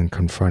expressing and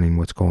confronting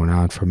what's going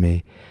on for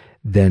me,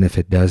 then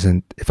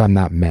if I'm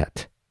not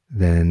met,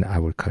 then I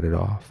would cut it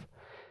off.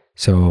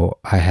 So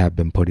I have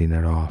been putting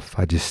it off.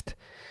 I just,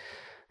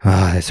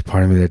 there's a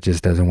part of me that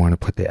just doesn't want to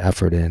put the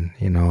effort in.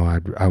 You know,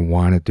 I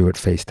want to do it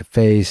face to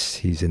face.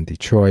 He's in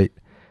Detroit.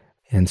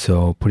 And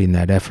so putting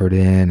that effort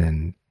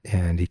in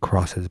and he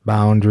crosses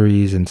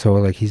boundaries. And so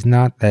like, he's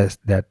not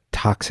that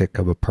toxic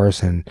of a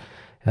person.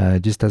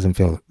 Just doesn't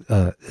feel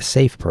a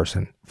safe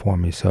person for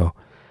me. So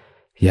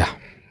yeah,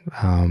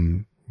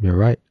 you're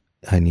right.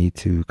 I need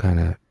to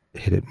kind of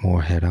hit it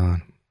more head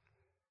on.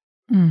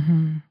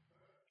 Mm-hmm.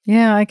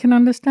 Yeah, I can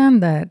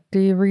understand that. Do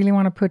you really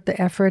want to put the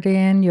effort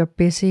in? You're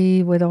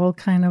busy with all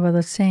kind of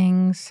other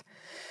things,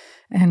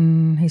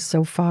 and he's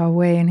so far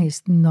away, and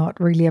he's not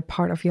really a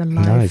part of your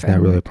life. No, he's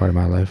not really a part of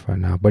my life right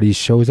now. But he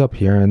shows up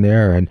here and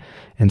there,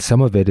 and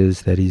some of it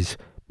is that he's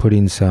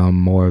putting some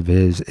more of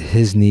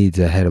his needs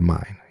ahead of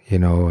mine, you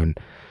know, and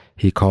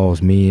he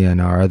calls me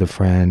and our other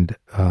friend,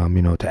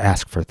 you know, to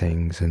ask for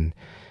things, and,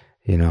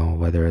 you know,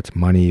 whether it's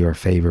money or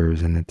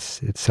favors, and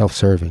it's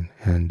self-serving,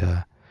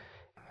 and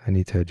I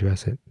need to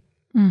address it.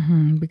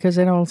 Mm-hmm, because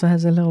it also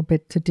has a little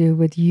bit to do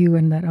with you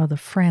and that other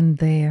friend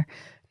there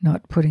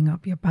not putting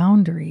up your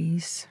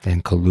boundaries.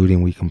 And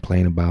colluding, we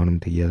complain about them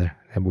together.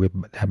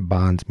 That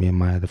bonds me and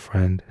my other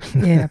friend.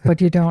 Yeah,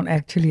 but you don't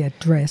actually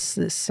address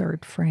this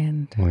third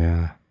friend.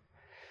 Yeah.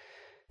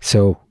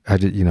 So,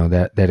 you know,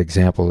 that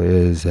example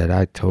is that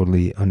I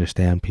totally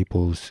understand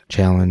people's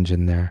challenge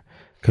and their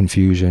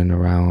confusion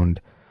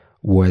around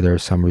whether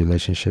some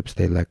relationships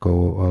they let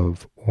go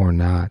of or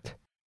not.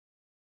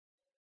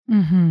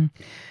 Mm-hmm.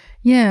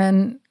 Yeah,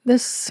 and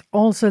this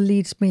also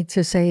leads me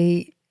to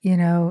say, you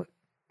know,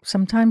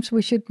 sometimes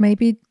we should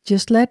maybe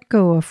just let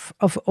go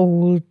of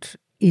old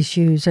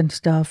issues and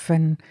stuff,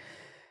 and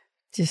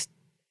just,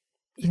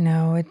 you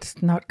know,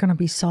 it's not going to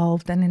be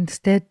solved, and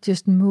instead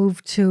just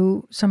move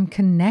to some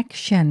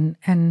connection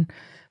and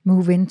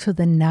move into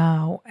the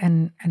now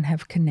and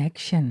have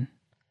connection.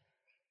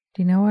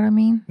 Do you know what I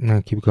mean?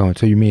 No, keep going.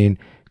 So you mean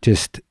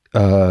just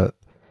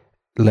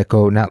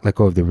not let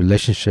go of the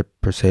relationship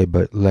per se,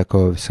 but let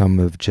go of some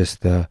of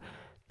just the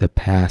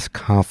past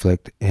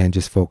conflict and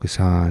just focus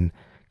on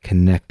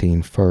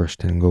connecting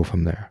first and go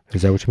from there.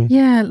 Is that what you mean?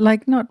 Yeah,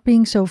 like not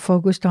being so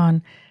focused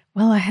on,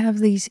 well, I have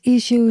these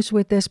issues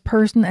with this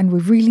person and we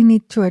really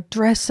need to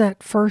address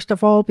that first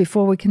of all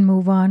before we can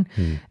move on.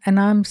 And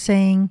I'm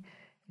saying,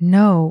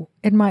 no,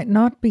 it might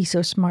not be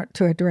so smart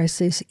to address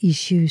these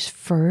issues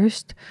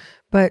first,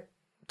 but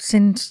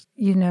since,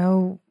 you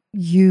know,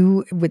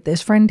 you with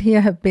this friend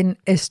here have been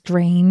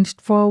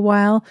estranged for a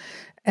while,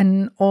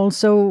 and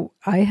also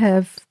I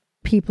have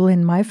people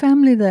in my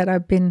family that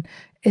I've been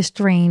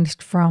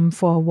estranged from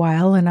for a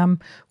while, and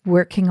I'm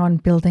working on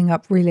building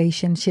up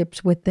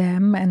relationships with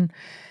them. And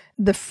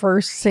the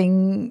first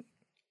thing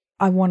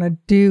I want to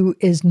do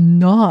is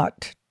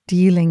not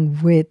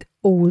dealing with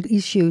old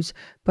issues,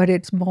 but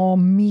it's more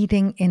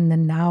meeting in the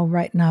now,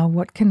 right now.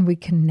 What can we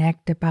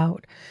connect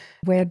about?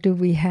 Where do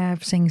we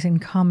have things in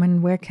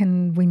common? Where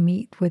can we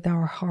meet with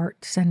our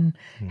hearts and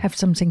have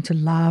something to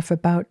laugh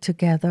about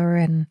together,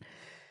 and,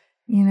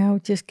 you know,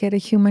 just get a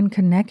human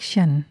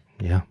connection?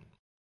 Yeah.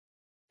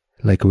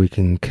 Like we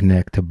can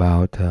connect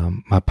about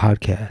my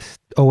podcast.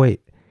 Oh,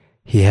 wait.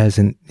 He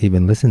hasn't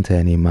even listened to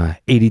any of my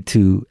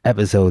 82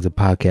 episodes of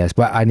podcasts,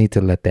 but I need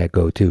to let that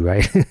go too,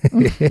 right?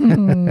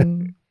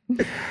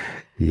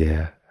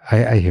 Yeah.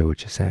 I hear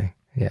what you're saying.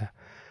 Yeah.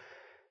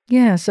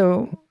 Yeah,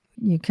 so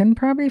you can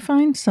probably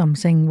find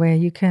something where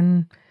you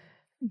can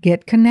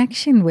get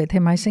connection with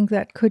him. I think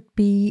that could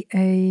be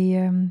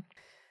a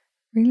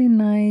really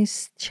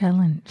nice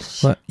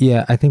challenge. Well,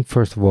 yeah, I think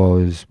first of all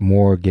is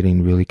more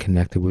getting really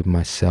connected with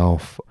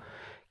myself,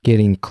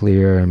 getting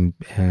clear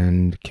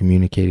and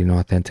communicating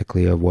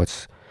authentically of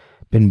what's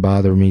been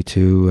bothering me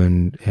too,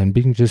 and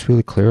being just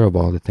really clear of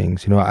all the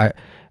things.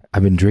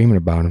 I've been dreaming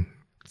about him.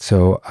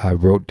 So I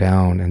wrote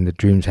down, and the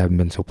dreams haven't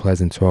been so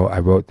pleasant. So I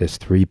wrote this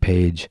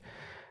 3-page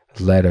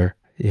letter,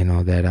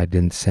 that I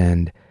didn't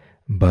send,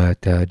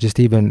 but just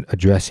even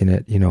addressing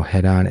it,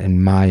 head on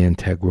in my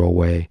integral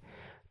way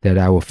that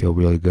I will feel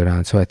really good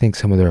on. So I think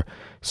some of the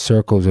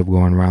circles of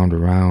going round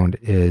and round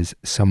is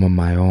some of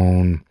my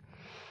own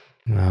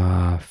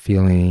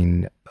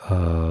feeling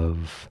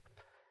of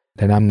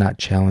that I'm not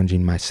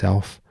challenging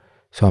myself.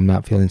 So I'm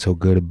not feeling so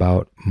good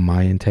about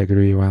my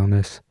integrity around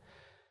this.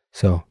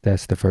 So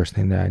that's the first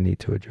thing that I need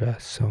to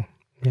address. So,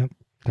 yep,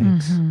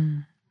 thanks. Mm-hmm.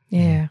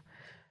 Yeah.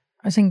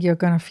 I think you're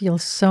going to feel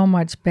so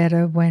much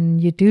better when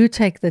you do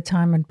take the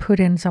time and put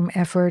in some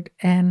effort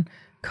and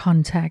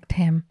contact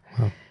him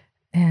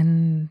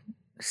and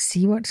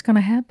see what's going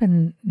to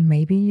happen.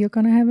 Maybe you're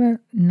going to have a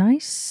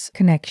nice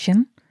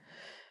connection,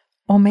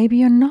 or maybe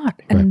you're not.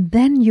 And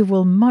then you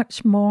will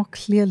much more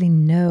clearly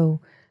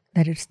know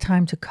that it's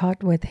time to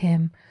cut with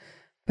him.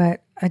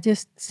 But I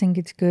just think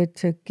it's good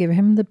to give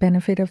him the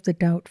benefit of the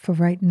doubt for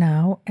right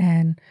now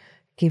and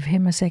give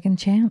him a second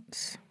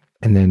chance.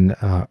 And then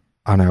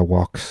on our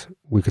walks,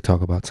 we could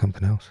talk about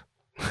something else.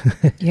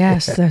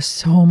 Yes, there's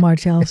so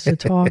much else to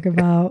talk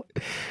about.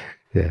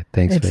 Yeah,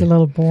 thanks. It's a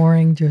little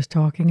boring just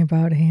talking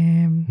about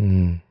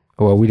him.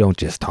 Well, we don't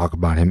just talk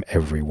about him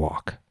every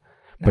walk,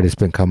 but it's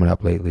been coming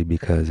up lately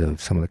because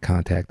of some of the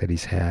contact that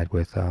he's had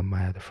with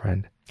my other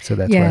friend. So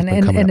that's why it's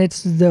been coming up.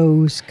 It's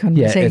those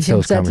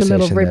conversations that's a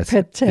little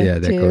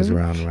repetitive. That goes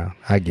around and around.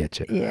 I get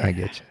you. Yeah. I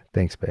get you.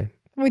 Thanks, babe.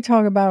 We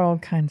talk about all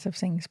kinds of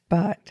things,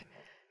 but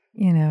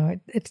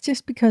it's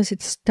just because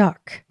it's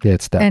stuck. Yeah,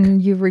 it's stuck.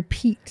 And you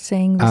repeat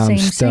saying the same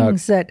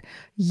things that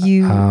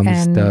you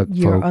and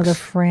your folks. other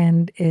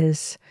friend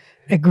is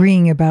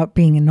agreeing about,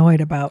 being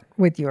annoyed about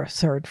with your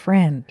third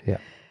friend. Yeah.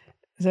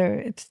 So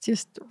it's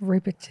just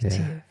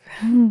repetitive.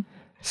 Yeah.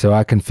 So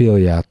I can feel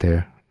you out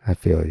there. I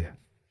feel you.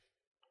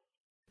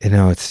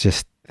 It's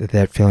just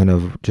that feeling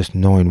of just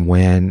knowing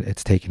when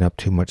it's taking up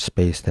too much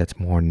space that's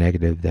more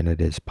negative than it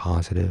is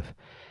positive.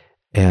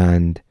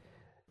 And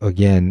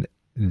again,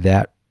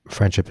 that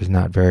friendship is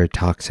not very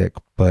toxic,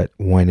 but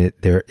when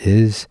there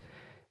is,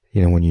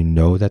 when you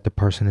know that the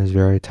person is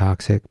very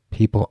toxic,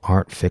 people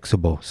aren't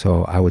fixable.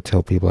 So I would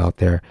tell people out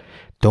there,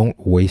 don't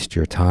waste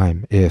your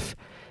time. If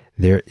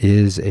there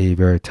is a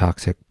very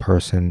toxic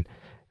person,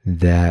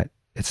 that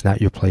it's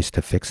not your place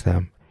to fix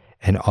them.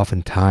 And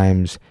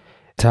oftentimes,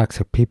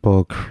 toxic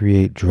people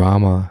create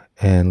drama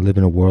and live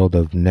in a world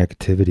of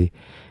negativity.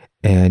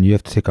 And you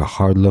have to take a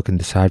hard look and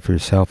decide for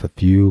yourself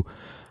if you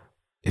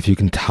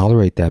can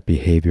tolerate that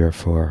behavior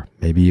for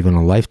maybe even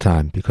a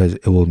lifetime, because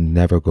it will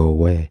never go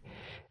away.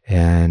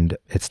 And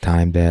it's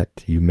time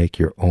that you make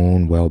your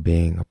own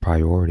well-being a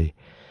priority.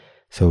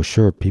 So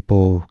sure,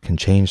 people can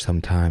change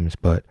sometimes,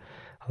 but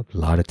a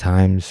lot of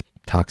times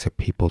toxic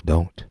people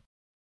don't.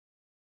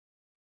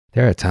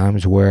 There are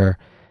times where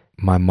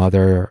my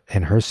mother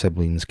and her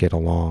siblings get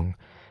along,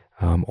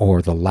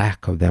 or the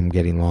lack of them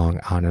getting along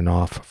on and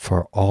off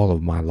for all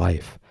of my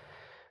life.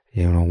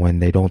 When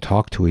they don't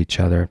talk to each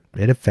other,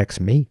 it affects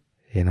me,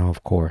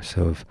 of course,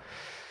 of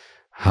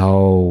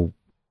how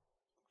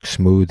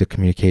smooth the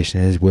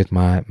communication is with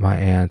my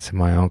aunts and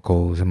my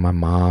uncles and my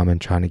mom, and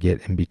trying to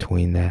get in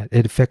between that.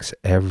 It affects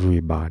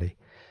everybody.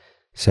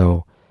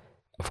 So,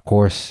 of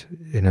course,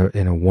 in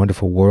a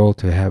wonderful world,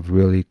 to have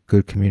really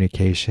good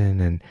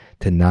communication and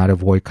to not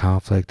avoid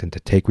conflict and to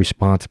take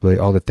responsibility,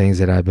 all the things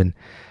that I've been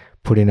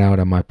putting out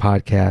on my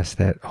podcast,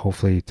 that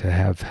hopefully to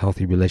have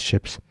healthy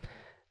relationships,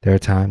 there are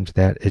times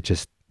that it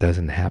just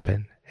doesn't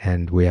happen,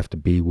 and we have to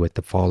be with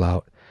the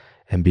fallout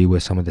and be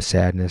with some of the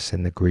sadness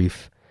and the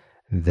grief,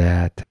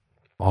 that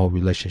all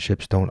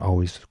relationships don't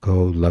always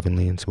go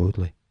lovingly and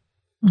smoothly.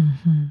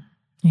 Mm-hmm.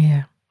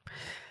 Yeah,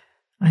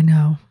 I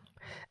know.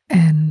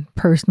 And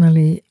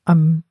personally,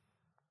 I'm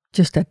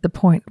just at the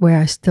point where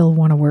I still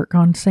want to work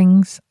on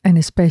things, and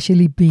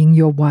especially being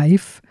your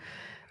wife,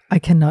 I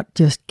cannot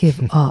just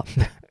give up.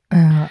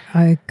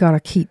 I got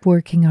to keep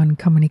working on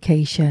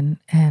communication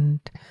and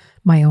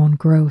my own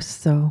growth.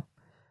 So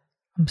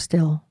I'm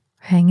still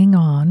hanging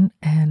on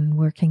and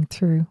working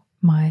through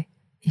my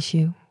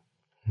issue.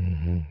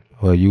 Mm-hmm.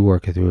 Well, you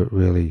work through it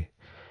really,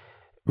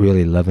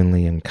 really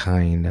lovingly and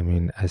kind. I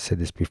mean, I said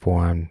this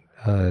before on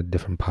a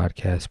different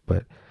podcast,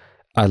 but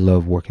I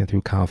love working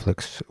through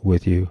conflicts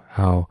with you,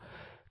 how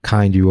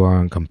kind you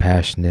are and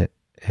compassionate,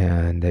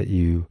 and that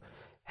you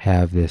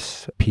have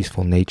this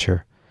peaceful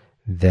nature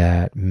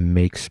that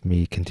makes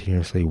me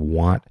continuously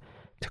want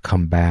to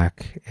come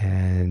back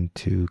and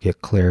to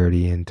get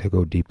clarity and to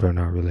go deeper in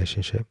our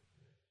relationship.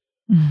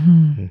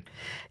 Mm-hmm. Mm-hmm.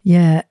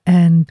 Yeah,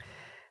 and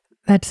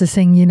that's the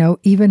thing,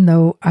 even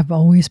though I've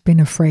always been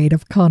afraid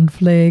of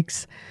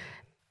conflicts,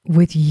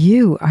 with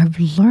you, I've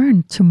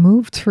learned to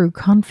move through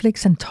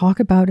conflicts and talk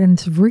about it. And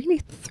it's really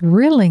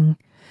thrilling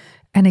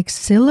and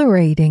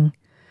exhilarating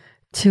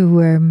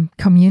to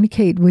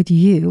communicate with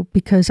you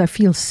because I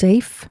feel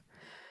safe.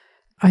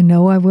 I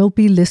know I will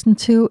be listened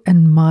to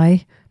and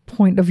my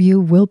point of view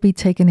will be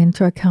taken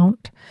into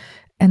account.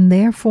 And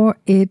therefore,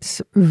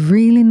 it's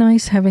really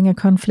nice having a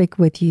conflict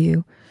with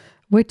you,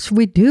 which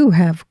we do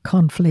have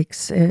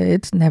conflicts.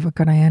 It's never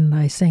going to end,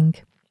 I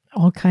think.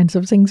 All kinds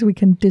of things we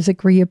can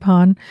disagree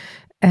upon,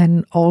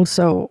 and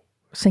also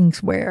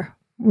things where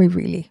we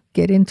really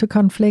get into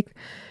conflict.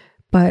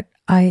 But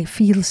I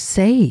feel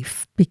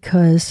safe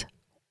because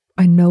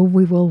I know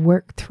we will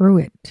work through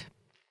it.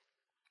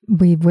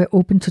 We're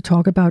open to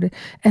talk about it.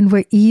 And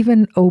we're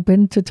even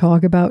open to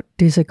talk about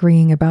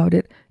disagreeing about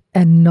it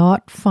and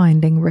not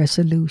finding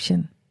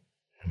resolution.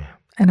 Yeah.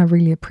 And I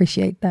really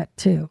appreciate that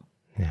too.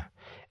 Yeah.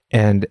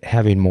 And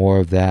having more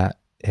of that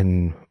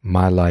in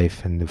my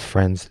life and the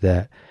friends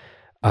that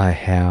I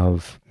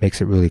have makes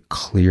it really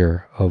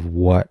clear of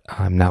what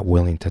I'm not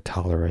willing to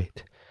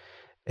tolerate.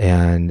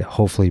 And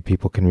hopefully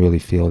people can really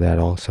feel that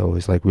also.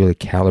 It's like really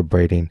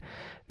calibrating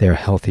their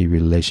healthy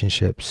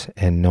relationships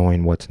and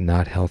knowing what's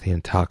not healthy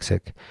and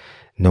toxic,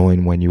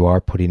 knowing when you are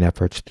putting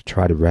efforts to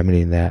try to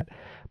remedy that,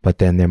 but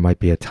then there might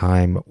be a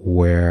time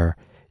where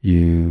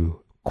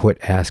you quit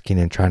asking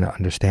and trying to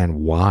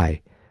understand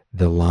why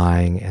the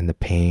lying and the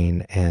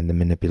pain and the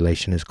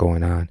manipulation is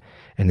going on.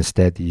 And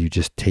instead you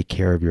just take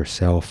care of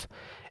yourself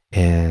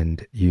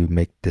and you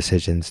make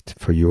decisions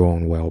for your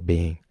own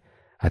well-being.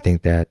 I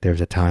think that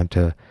there's a time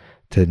to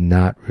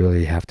not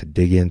really have to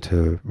dig in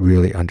to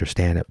really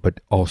understand it, but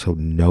also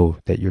know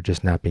that you're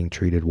just not being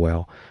treated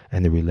well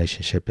and the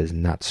relationship is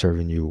not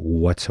serving you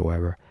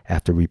whatsoever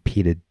after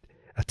repeated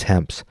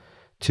attempts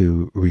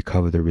to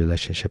recover the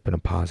relationship in a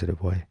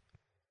positive way.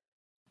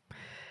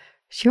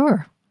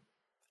 Sure.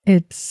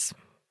 It's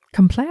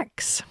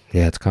complex.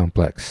 Yeah, it's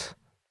complex.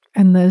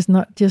 And there's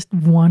not just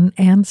one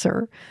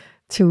answer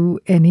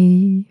to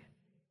any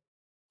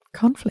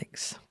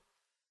conflicts,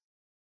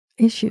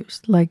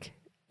 issues like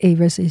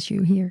Ava's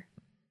issue here.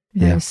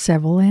 There's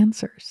several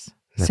answers,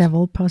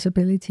 several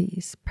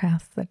possibilities,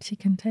 paths that she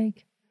can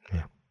take.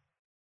 Yeah.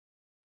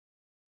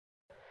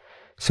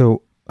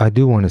 So I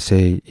do want to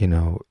say,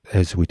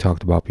 as we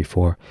talked about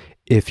before,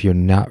 if you're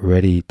not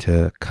ready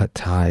to cut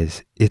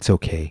ties, it's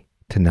okay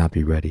to not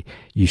be ready.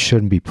 You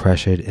shouldn't be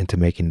pressured into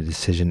making a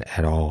decision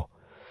at all.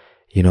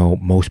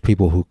 Most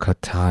people who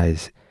cut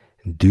ties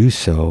do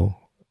so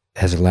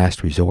as a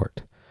last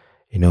resort.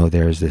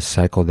 There's this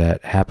cycle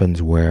that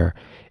happens where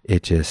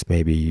it just,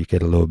 maybe you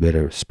get a little bit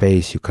of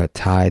space, you cut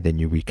tie, then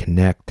you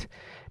reconnect.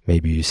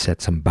 Maybe you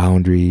set some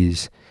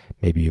boundaries.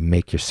 Maybe you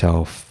make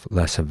yourself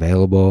less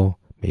available.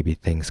 Maybe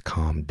things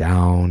calm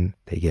down,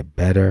 they get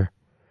better.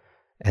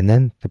 And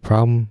then the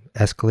problem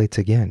escalates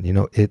again.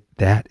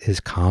 That is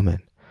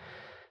common.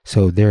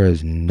 So there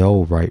is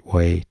no right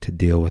way to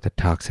deal with a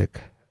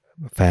toxic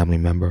family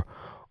member.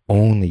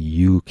 Only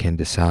you can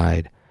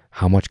decide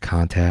how much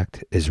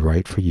contact is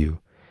right for you.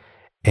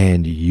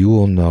 And you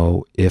will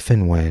know if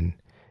and when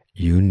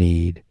you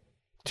need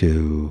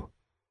to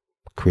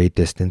create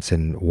distance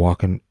and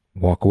walk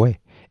away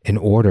in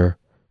order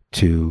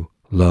to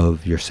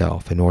love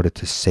yourself, in order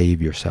to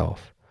save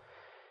yourself.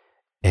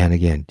 And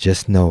again,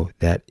 just know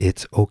that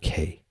it's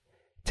okay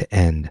to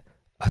end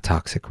a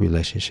toxic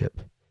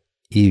relationship,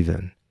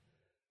 even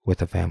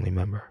with a family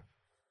member.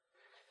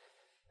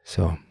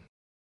 So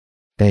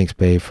thanks,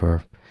 babe,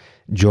 for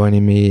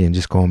joining me and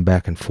just going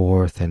back and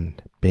forth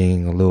and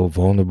being a little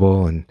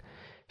vulnerable and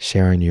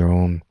sharing your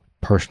own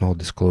personal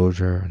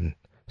disclosure and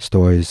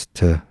stories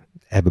to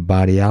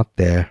everybody out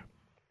there.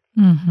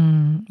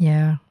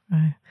 Yeah,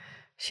 I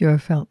sure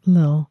felt a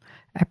little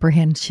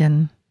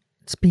apprehension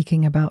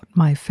speaking about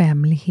my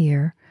family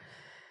here.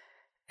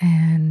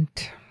 And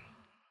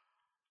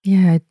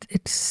yeah,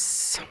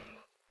 it's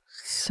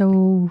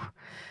so,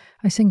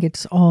 I think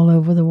it's all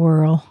over the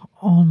world.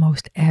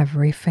 Almost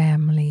every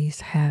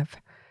families have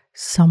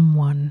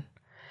someone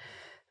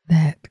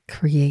that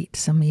creates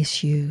some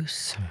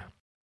issues. Yeah.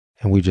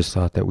 And we just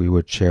thought that we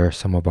would share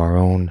some of our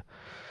own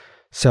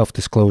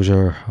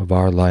self-disclosure of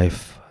our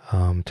life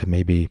to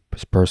maybe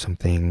spur some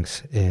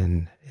things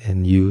in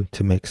you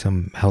to make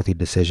some healthy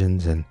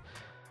decisions. And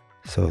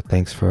so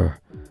thanks for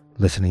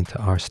listening to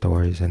our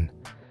stories. And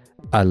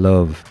I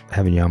love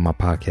having you on my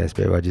podcast,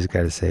 babe. I just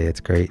got to say it's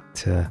great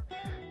to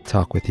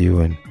talk with you.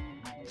 And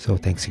so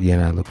thanks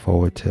again. I look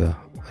forward to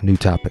a new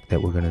topic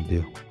that we're going to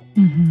do.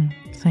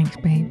 Thanks,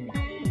 babe.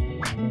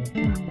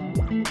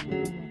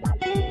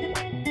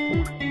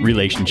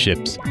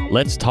 Relationships,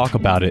 Let's Talk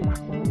About It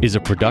is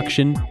a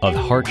production of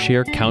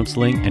HeartShare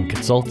Counseling and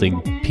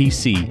Consulting,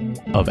 PC,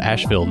 of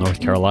Asheville, North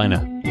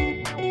Carolina.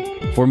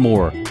 For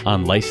more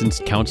on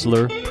licensed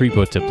counselor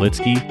Prepo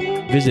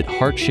Teplitsky, visit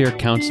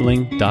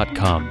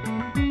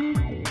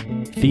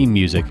heartsharecounseling.com. Theme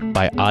music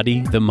by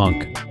Adi the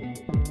Monk.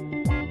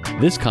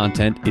 This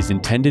content is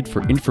intended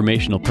for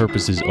informational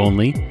purposes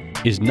only,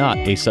 is not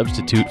a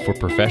substitute for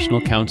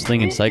professional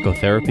counseling and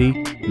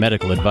psychotherapy,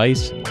 medical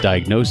advice,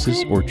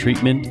 diagnosis, or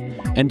treatment,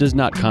 and does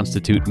not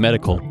constitute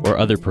medical or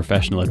other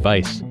professional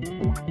advice.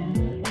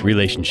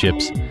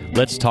 Relationships,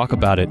 Let's Talk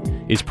About It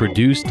is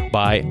produced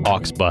by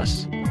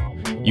Auxbus.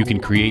 You can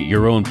create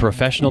your own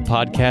professional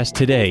podcast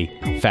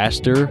today,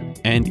 faster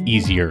and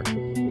easier.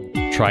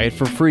 Try it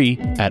for free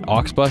at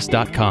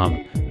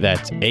auxbus.com.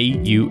 That's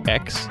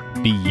AUXBUS.com.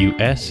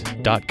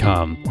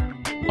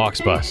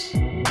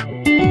 Auxbus.